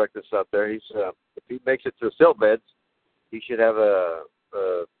trophy truck that's out there, if he makes it to the silt beds, he should have a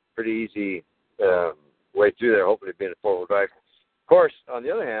pretty easy way through there, hopefully being a 4-wheel drive. Of course, on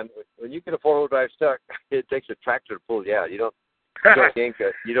the other hand, when you get a 4-wheel drive stuck, it takes a tractor to pull you out. You don't yank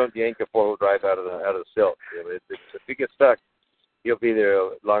a 4-wheel drive out of the silt. If you get stuck, you'll be there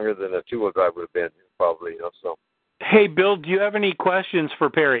longer than a 2-wheel drive would have been, probably, So. Hey, Bill, do you have any questions for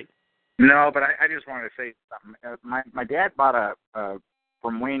Perry? No, but I just wanted to say something. My dad bought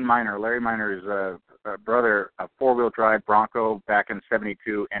from Wayne Miner, Larry Miner's brother, a 4-wheel drive Bronco back in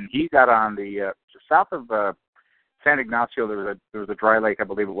 '72, and he got on the south of San Ignacio. There was a dry lake, I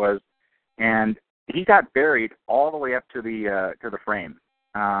believe it was, and he got buried all the way up to the frame.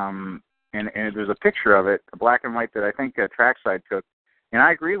 And there's a picture of it, a black and white that I think Trackside took. And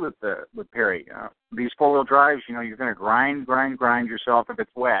I agree with Perry. These four-wheel drives, you're going to grind yourself if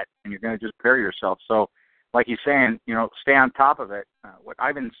it's wet, and you're going to just bury yourself. So, like he's saying, stay on top of it. What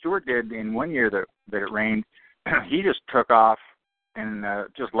Ivan Stewart did in one year that it rained, he just took off and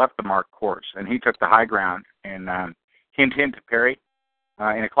just left the marked course, and he took the high ground. And hint to Perry,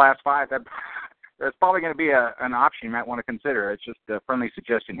 in a Class 5, that's probably going to be an option you might want to consider. It's just a friendly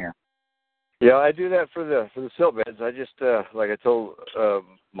suggestion here. Yeah, I do that for the silt beds. I just like I told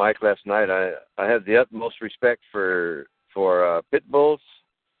Mike last night, I have the utmost respect for pit bulls,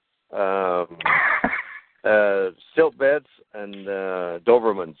 silt beds, and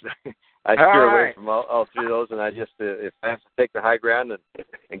Dobermans. I steer away from all three of those, and I just if I have to take the high ground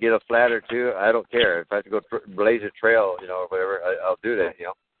and get a flat or two, I don't care. If I have to go blaze a trail, or whatever, I'll do that.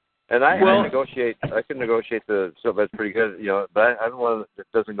 And I can negotiate the silt beds pretty good, but I'm one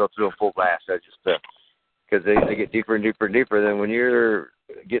that doesn't go through a full blast. I just because they get deeper and deeper and deeper. Then when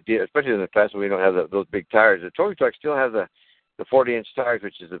especially in the class where we don't have those big tires, the trophy trucks still have the 40-inch tires,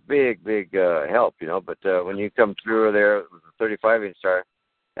 which is a big help, But when you come through there with a 35-inch tire,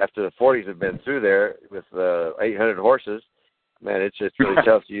 after the 40s have been through there with 800 horses, man, it's just really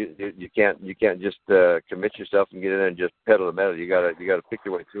tough. You can't just commit yourself and get in there and just pedal the metal. You gotta pick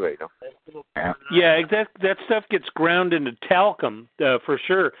your way through it. Yeah, that stuff gets ground into talcum for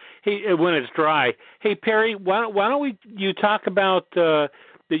sure. Hey, when it's dry. Hey Perry, why don't you talk about that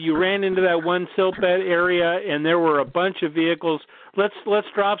you ran into that one silt bed area and there were a bunch of vehicles. Let's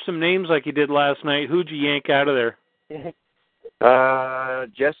drop some names like you did last night. Who'd you yank out of there?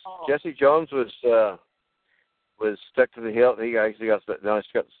 Jesse Jones was stuck to the hill. He actually got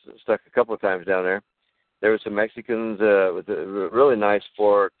stuck a couple of times down there. There were some Mexicans with a really nice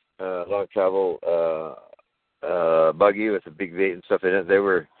Ford long travel buggy with a big V8 and stuff in it. They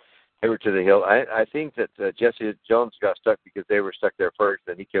were to the hill. I think that Jesse Jones got stuck because they were stuck there first,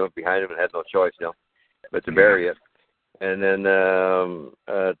 and he came up behind him and had no choice, but to bury it. And then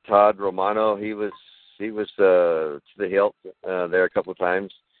Todd Romano, he was to the hilt there a couple of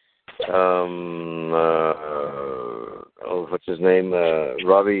times. What's his name?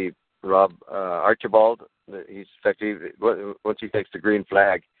 Rob Archibald. He's effective. Once he takes the green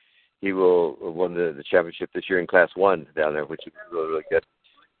flag, he will win the championship this year in Class 1 down there, which is really, really good.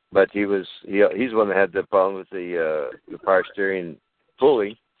 But he's the one that had the problem with the power steering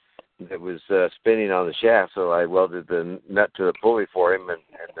pulley that was spinning on the shaft. So I welded the nut to the pulley for him and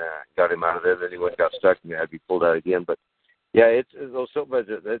got him out of there. Then he got stuck and had to be pulled out again. But yeah, it's those silt beds.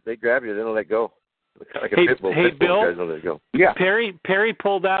 They grab you, they don't let go. Like a pit bull. Bill. Guys don't let go. Yeah. Perry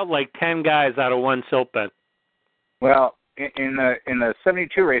pulled out like 10 guys out of one silt bed. Well, in the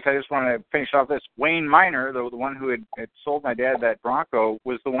 72 race, I just want to finish off this. Wayne Miner, the one who had sold my dad that Bronco,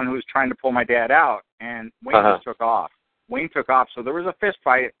 was the one who was trying to pull my dad out, and Wayne just took off. Wayne took off, so there was a fist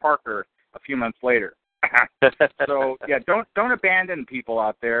fight at Parker a few months later. So yeah, don't abandon people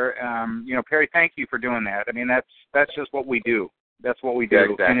out there. Perry, thank you for doing that. I mean, that's just what we do. That's what we do. Yeah,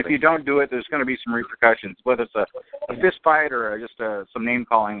 exactly. And if you don't do it, there's going to be some repercussions, whether it's a fist fight or just some name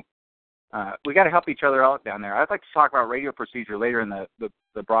calling. We got to help each other out down there. I'd like to talk about radio procedure later in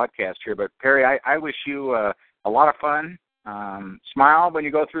the broadcast here, but Perry, I wish you a lot of fun. Smile when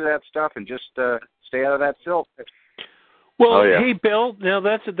you go through that stuff, and just stay out of that silt. Well, Hey, Bill, now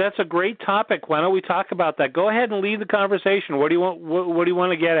that's a great topic. Why don't we talk about that? Go ahead and lead the conversation. What do you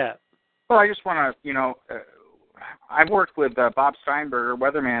want to get at? Well, I just want to, I've worked with Bob Steinberger,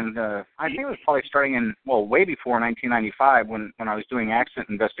 weatherman. I think it was probably starting way before 1995 when I was doing accident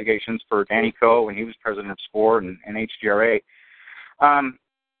investigations for Danny Coe when he was president of SCORE and HDRA.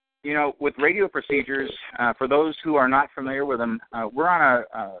 With radio procedures, for those who are not familiar with them, we're on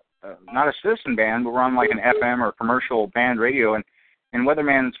not a citizen band, but we're on like an FM or commercial band radio, and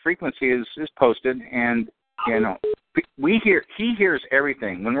weatherman's frequency is posted, and he hears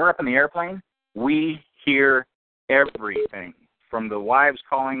everything. When we're up in the airplane, we hear everything, from the wives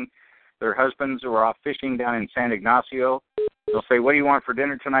calling their husbands who are off fishing down in San Ignacio. They'll say, "What do you want for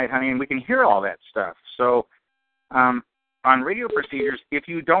dinner tonight, honey?" And we can hear all that stuff. So on radio procedures, if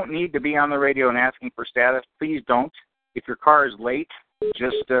you don't need to be on the radio and asking for status, please don't. If your car is late,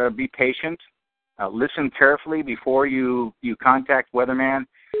 just be patient. Listen carefully before you contact weatherman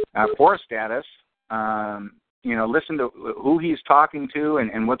for a status. Listen to who he's talking to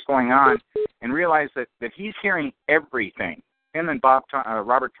and what's going on, and realize that he's hearing everything. Him and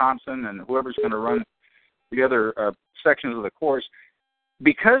Robert Thompson and whoever's going to run the other sections of the course,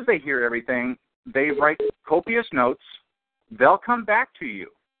 because they hear everything, they write copious notes. They'll come back to you.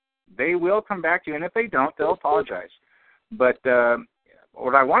 They will come back to you, and if they don't, they'll apologize. But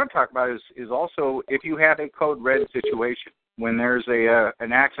what I want to talk about is also if you have a code red situation. when there's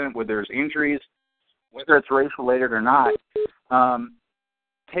an accident, where there's injuries, whether it's race-related or not,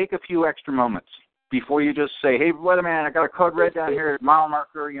 take a few extra moments before you just say, hey, weatherman, I got a code red down here at mile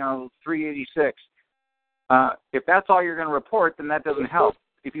marker, 386. If that's all you're going to report, then that doesn't help.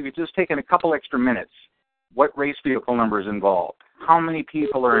 If you could just take in a couple extra minutes, what race vehicle number is involved? How many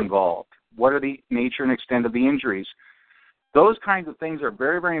people are involved? What are the nature and extent of the injuries? Those kinds of things are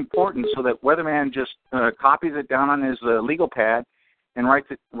very, very important so that weatherman just copies it down on his legal pad and writes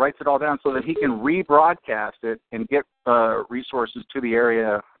it all down so that he can rebroadcast it and get resources to the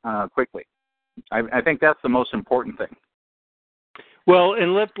area quickly. I think that's the most important thing. Well,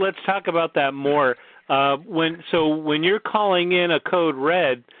 and let's talk about that more. When you're calling in a code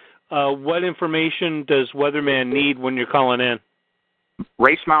red, what information does weatherman need when you're calling in?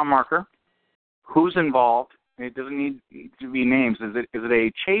 Race mile marker, who's involved. It doesn't need to be names. Is it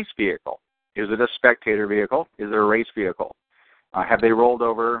a chase vehicle? Is it a spectator vehicle? Is it a race vehicle? Have they rolled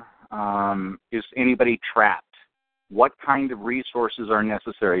over? Is anybody trapped? What kind of resources are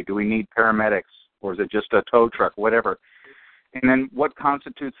necessary? Do we need paramedics, or is it just a tow truck, whatever? And then what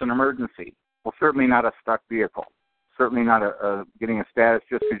constitutes an emergency? Well, certainly not a stuck vehicle. Certainly not getting a status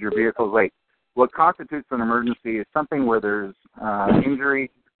just because your vehicle is late. What constitutes an emergency is something where there's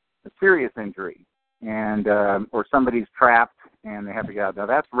injury, a serious injury, and or somebody's trapped and they have to get out. Now,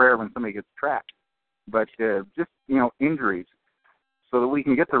 that's rare when somebody gets trapped, but just injuries, so that we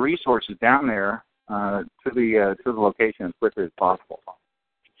can get the resources down there to the location as quickly as possible.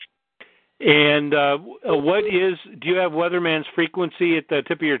 And do you have weatherman's frequency at the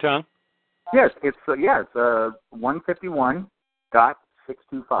tip of your tongue? Yes, it's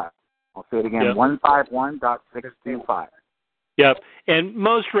 151.625. I'll say it again, 151.625. Yep, and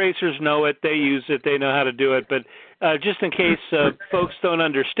most racers know it. They use it. They know how to do it. But just in case folks don't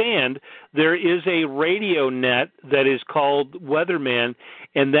understand, there is a radio net that is called Weatherman,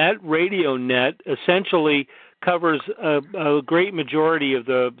 and that radio net essentially covers a great majority of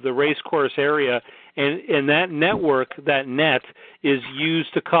the race course area, and that network, that net, is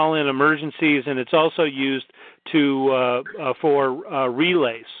used to call in emergencies, and it's also used for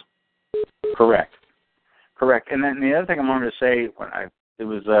relays. Correct. And then the other thing I wanted to say,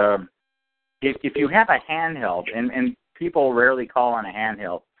 if you have a handheld, and people rarely call on a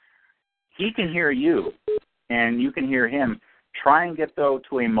handheld, he can hear you, and you can hear him. Try and get, though,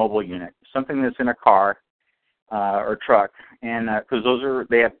 to a mobile unit, something that's in a car or truck, and because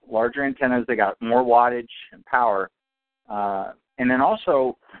they have larger antennas, they got more wattage and power. And then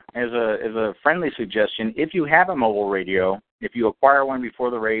also, as a friendly suggestion, if you have a mobile radio, if you acquire one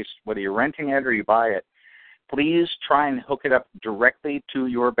before the race, whether you're renting it or you buy it, please try and hook it up directly to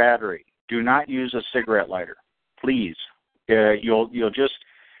your battery. Do not use a cigarette lighter, please. You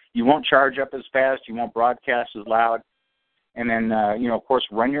won't charge up as fast. You won't broadcast as loud. And then of course,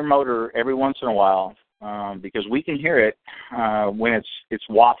 run your motor every once in a while because we can hear it when it's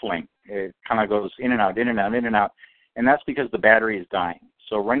waffling. It kind of goes in and out, in and out, in and out, and that's because the battery is dying.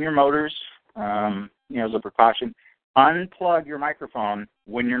 So run your motors, as a precaution. Unplug your microphone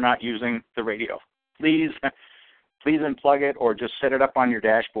when you're not using the radio. Please unplug it or just set it up on your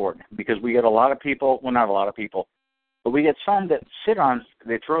dashboard, because we get a lot of people, well, not a lot of people, but we get some that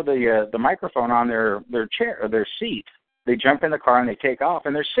they throw the microphone on their chair or their seat. They jump in the car and they take off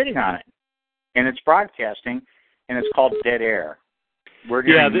and they're sitting on it, and it's broadcasting, and it's called dead air.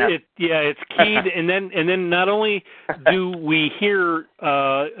 It's keyed, and then not only do we hear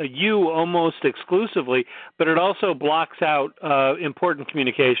you almost exclusively, but it also blocks out important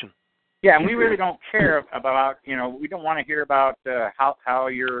communication. Yeah, and we really don't care about, we don't want to hear about how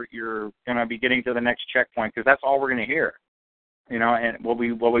you're going to be getting to the next checkpoint, because that's all we're going to hear. And what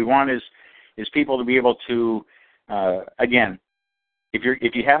we want is people to be able to, again,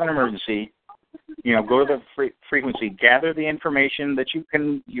 if you have an emergency, go to the frequency, gather the information that you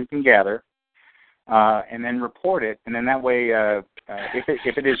can gather, and then report it. And then that way, if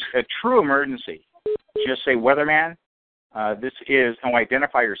it is a true emergency, just say, weatherman, this is, and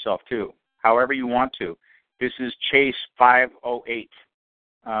identify yourself too, however you want to. This is Chase 508.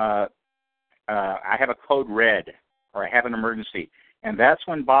 I have a code red, or I have an emergency. And that's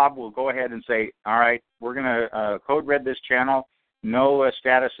when Bob will go ahead and say, all right, we're going to code red this channel. No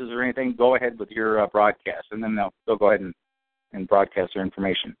statuses or anything. Go ahead with your broadcast. And then they'll go ahead and broadcast their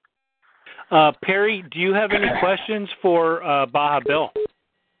information. Perry, do you have any questions for Baja Bill?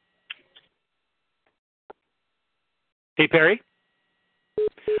 Hey, Perry?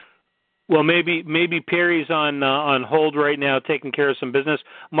 Well, maybe Perry's on hold right now, taking care of some business.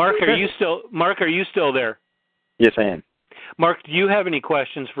 Mark, are you still there? Yes, I am. Mark, do you have any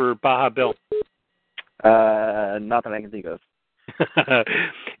questions for Baja Bill? Not that I can think of.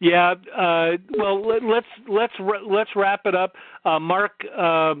 Yeah. Well, let's wrap it up. Mark,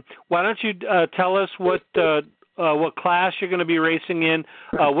 why don't you tell us what class you're going to be racing in,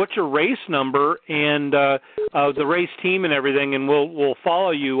 what's your race number, and the race team and everything, and we'll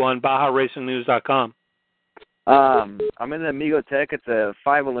follow you on BajaRacingNews.com. I'm in the Amigo Tech. It's a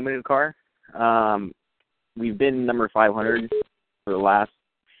 5 Limited car. We've been number 500 for the last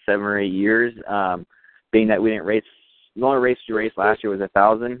 7 or 8 years. Being that we didn't race, the only race we raced last year was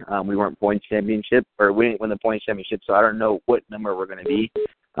 1,000. We weren't points championship, or we didn't win the points championship, so I don't know what number we're going to be.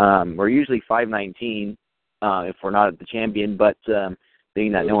 We're usually 519 if we're not at the champion, but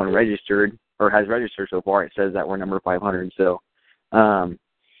being that no one registered or has registered so far, it says that we're number 500. So,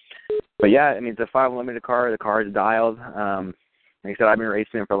 but yeah, I mean, it's a 5 Limited car. The car is dialed. Like I said, I've been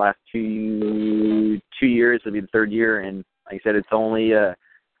racing it for the last two years. It'll be the 3rd year, and like I said, it's only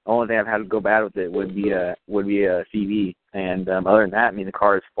thing I've had to go bad with it would be a CV. And other than that, I mean, the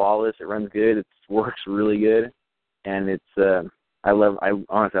car is flawless. It runs good. It works really good, and it's I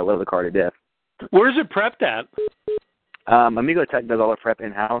honestly love the car to death. Where's it prepped at? Amigo Tech does all the prep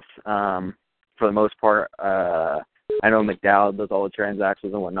in-house for the most part. I know McNeil does all the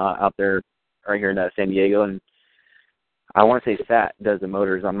transactions and whatnot out there right here in San Diego, and I want to say Sat does the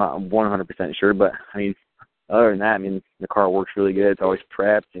motors. I'm not 100% sure, but I mean, other than that, I mean, the car works really good. It's always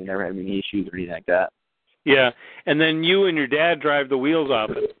prepped and never had any issues or anything like that. Yeah, and then you and your dad drive the wheels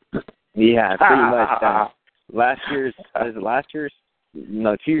off it. Yeah, pretty much.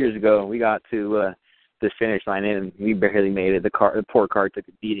 2 years ago, we got to the finish line, and we barely made it. The poor car took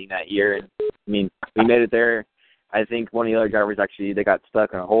a beating that year, and I mean, we made it there. I think one of the other drivers they got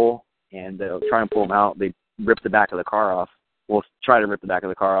stuck in a hole, and trying to pull them out, they ripped the back of the car off. Well, try to rip the back of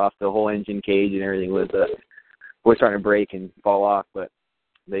the car off. The whole engine cage and everything was starting to break and fall off, but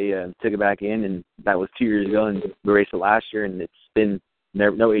they took it back in, and that was 2 years ago, and we raced it last year, and it's been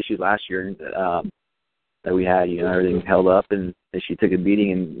no issues last year that we had. You know, everything held up, and she took a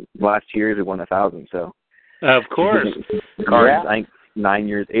beating, and the last 2 years we won 1,000. So of course, the car is I think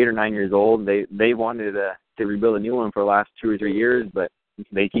 8 or 9 years old. They wanted to rebuild a new one for the last 2 or 3 years, but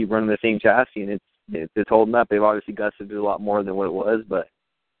they keep running the same chassis, and it's holding up. They've obviously gusted it a lot more than what it was, but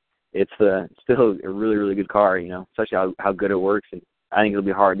it's still a really, really good car, you know, especially how good it works. And I think it'll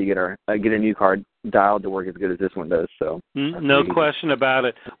be hard to get a new car dialed to work as good as this one does. So no question about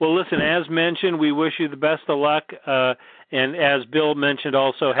it. Well, listen, as mentioned, we wish you the best of luck, and as Bill mentioned,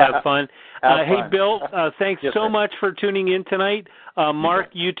 also have fun. Hey, Bill, thanks so much for tuning in tonight. Mark,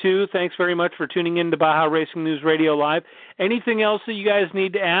 you too. Thanks very much for tuning in to Baja Racing News Radio Live. Anything else that you guys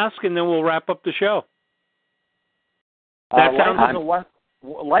need to ask, and then we'll wrap up the show. Life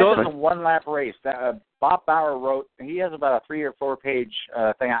is a one-lap race. Bob Bauer wrote, he has about a 3 or 4 page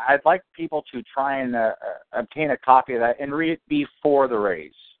thing. I'd like people to try and obtain a copy of that and read it before the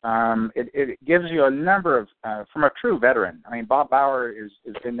race. It gives you a number of, from a true veteran. I mean, Bob Bauer has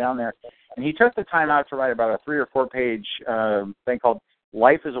been down there, and he took the time out to write about a 3 or 4 page thing called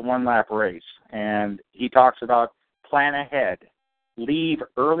Life is a One-Lap Race. And he talks about plan ahead. Leave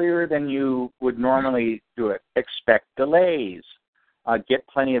earlier than you would normally do it. Expect delays. Get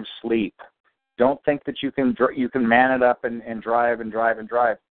plenty of sleep. Don't think that you can man it up and drive.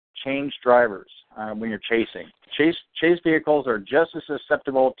 Change drivers when you're chasing. Chase vehicles are just as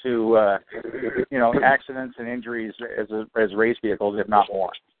susceptible to accidents and injuries as race vehicles, if not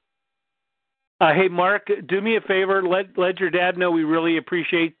more. Hey, Mark, do me a favor. Let your dad know we really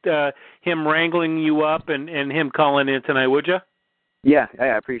appreciate him wrangling you up and him calling in tonight, would you? Yeah,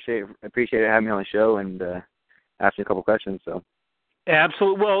 I appreciate it having me on the show and asking a couple questions. So.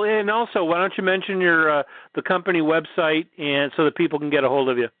 Absolutely. Well, and also, why don't you mention your the company website and so that people can get a hold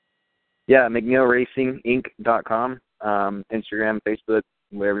of you? Yeah, McNeilRacingInc.com, Instagram, Facebook,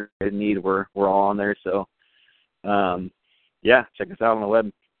 whatever you need, we're all on there. So, yeah, check us out on the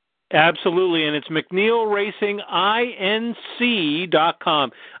web. Absolutely, and it's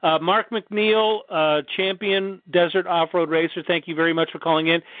McNeilRacingInc.com. Mark McNeil, champion desert off-road racer, thank you very much for calling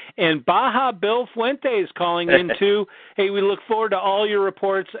in. And Baja Bill Fuentes calling in, too. Hey, we look forward to all your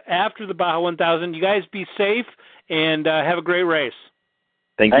reports after the Baja 1000. You guys be safe and have a great race.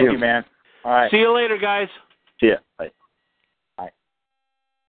 Thank you, man. All right. See you later, guys. See ya. Bye.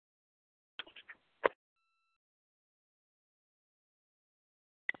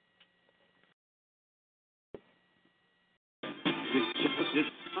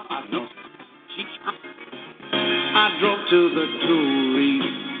 I drove to the Touries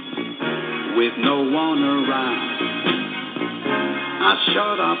with no one around. I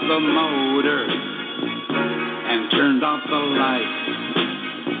shut off the motor and turned off the light.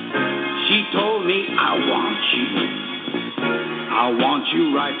 She told me, I want you, I want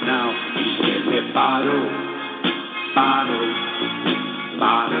you right now. Y se me paró, paró,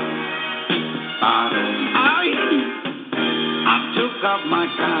 paró, paró. I took off my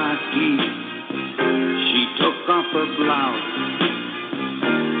khaki. She took off her blouse.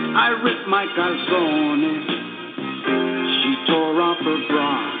 I ripped my calzones. She tore off her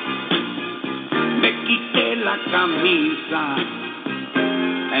bra. Me quité la camisa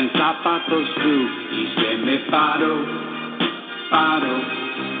en zapatos too. Y se me paró, paró,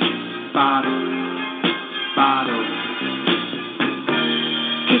 paró, paró.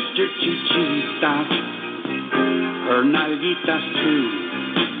 Kissed her chichitas, her nalguitas too.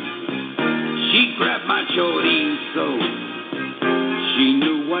 She grabbed my chorizo, she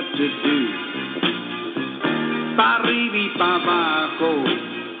knew what to do. Pa' arriba y pa' abajo,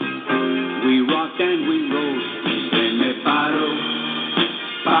 we rocked and we rolled. Y se me paró,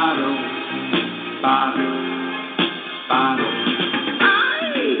 paró, paró, paró.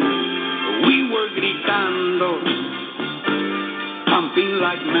 ¡Ay! We were gritando, pumping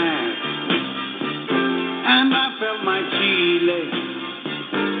like mad, and I felt my chile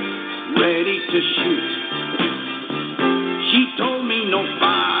ready to shoot. She told me no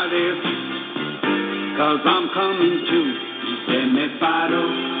pares, 'cause I'm coming too. Y se me paró,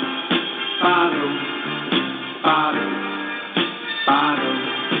 paró, paró, paró.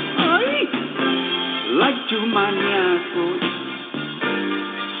 Ay, like two maniacos,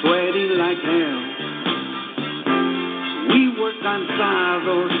 sweating like hell. We were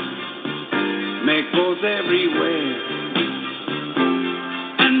cansados, mecos everywhere.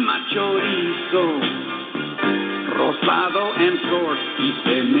 And my chorizo, rosado and sore. Y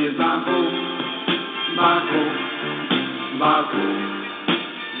se me bajó, bajó, bajó,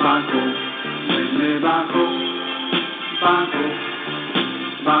 bajó. Se me bajó, bajó,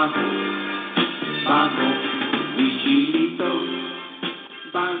 bajó, bajó. Mi chilito,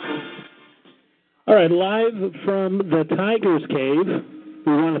 bajó. All right, live from the Tiger's Cave,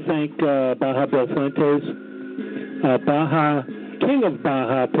 we want to thank Baja Bill Fuentes, Baja, King of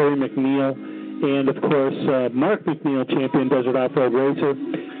Baja, Perry McNeil, and, of course, Mark McNeil, champion desert off-road racer.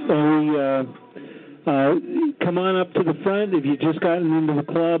 And we come on up to the front. If you've just gotten into the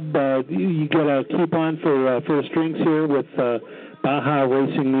club, you get a coupon for first drinks here with Baja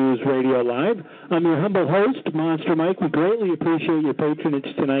Racing News Radio Live. I'm your humble host, Monster Mike. We greatly appreciate your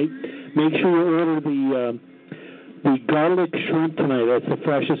patronage tonight. Make sure you order the garlic shrimp tonight. That's the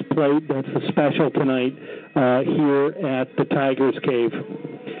freshest plate. That's the special tonight here at the Tiger's Cave.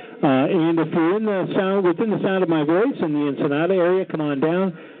 And if you're within the sound of my voice in the Ensenada area, come on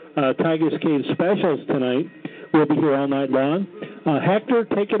down. Tiger's Cave specials tonight. We'll be here all night long. Hector,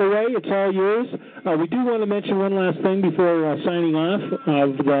 take it away. It's all yours. We do want to mention one last thing before signing off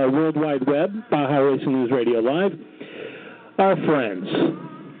of the World Wide Web, Baja Racing News Radio Live. Our friends,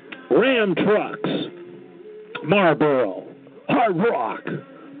 Ram Trucks, Marlboro, Hard Rock,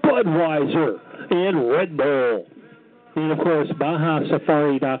 Budweiser, and Red Bull. And, of course,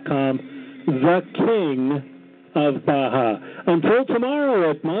 BajaSafari.com, the king of Baja. Until tomorrow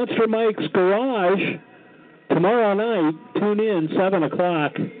at Monster Mike's Garage, tomorrow night, tune in, 7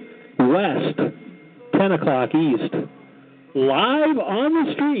 o'clock west, 10 o'clock east. Live on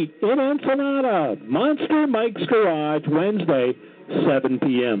the street in Ensenada, Monster Mike's Garage, Wednesday, 7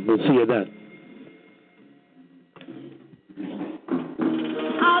 p.m. We'll see you then.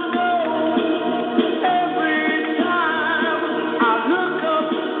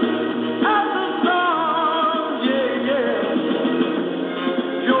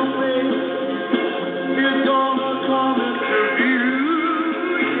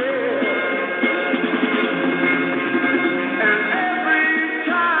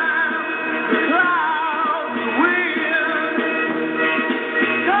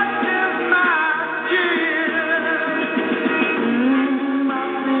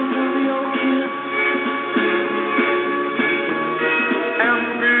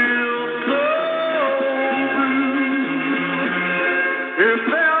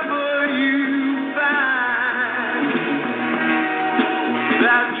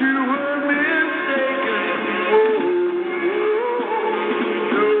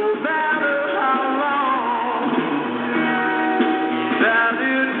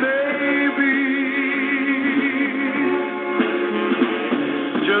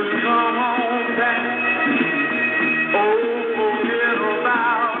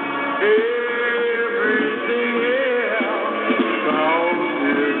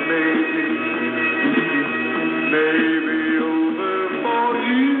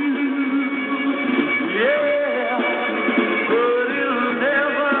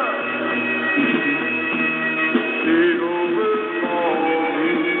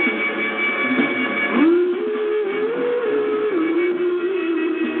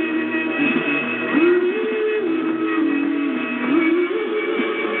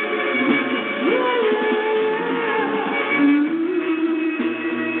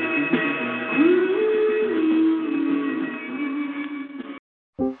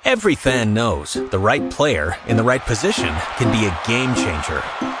 Every fan knows the right player in the right position can be a game changer.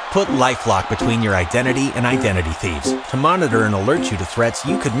 Put LifeLock between your identity and identity thieves to monitor and alert you to threats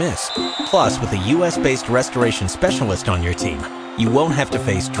you could miss. Plus, with a U.S.-based restoration specialist on your team, you won't have to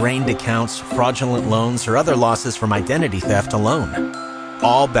face drained accounts, fraudulent loans, or other losses from identity theft alone.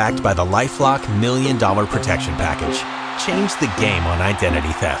 All backed by the LifeLock $1 Million Protection Package. Change the game on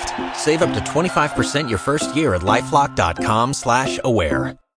identity theft. Save up to 25% your first year at LifeLock.com/aware.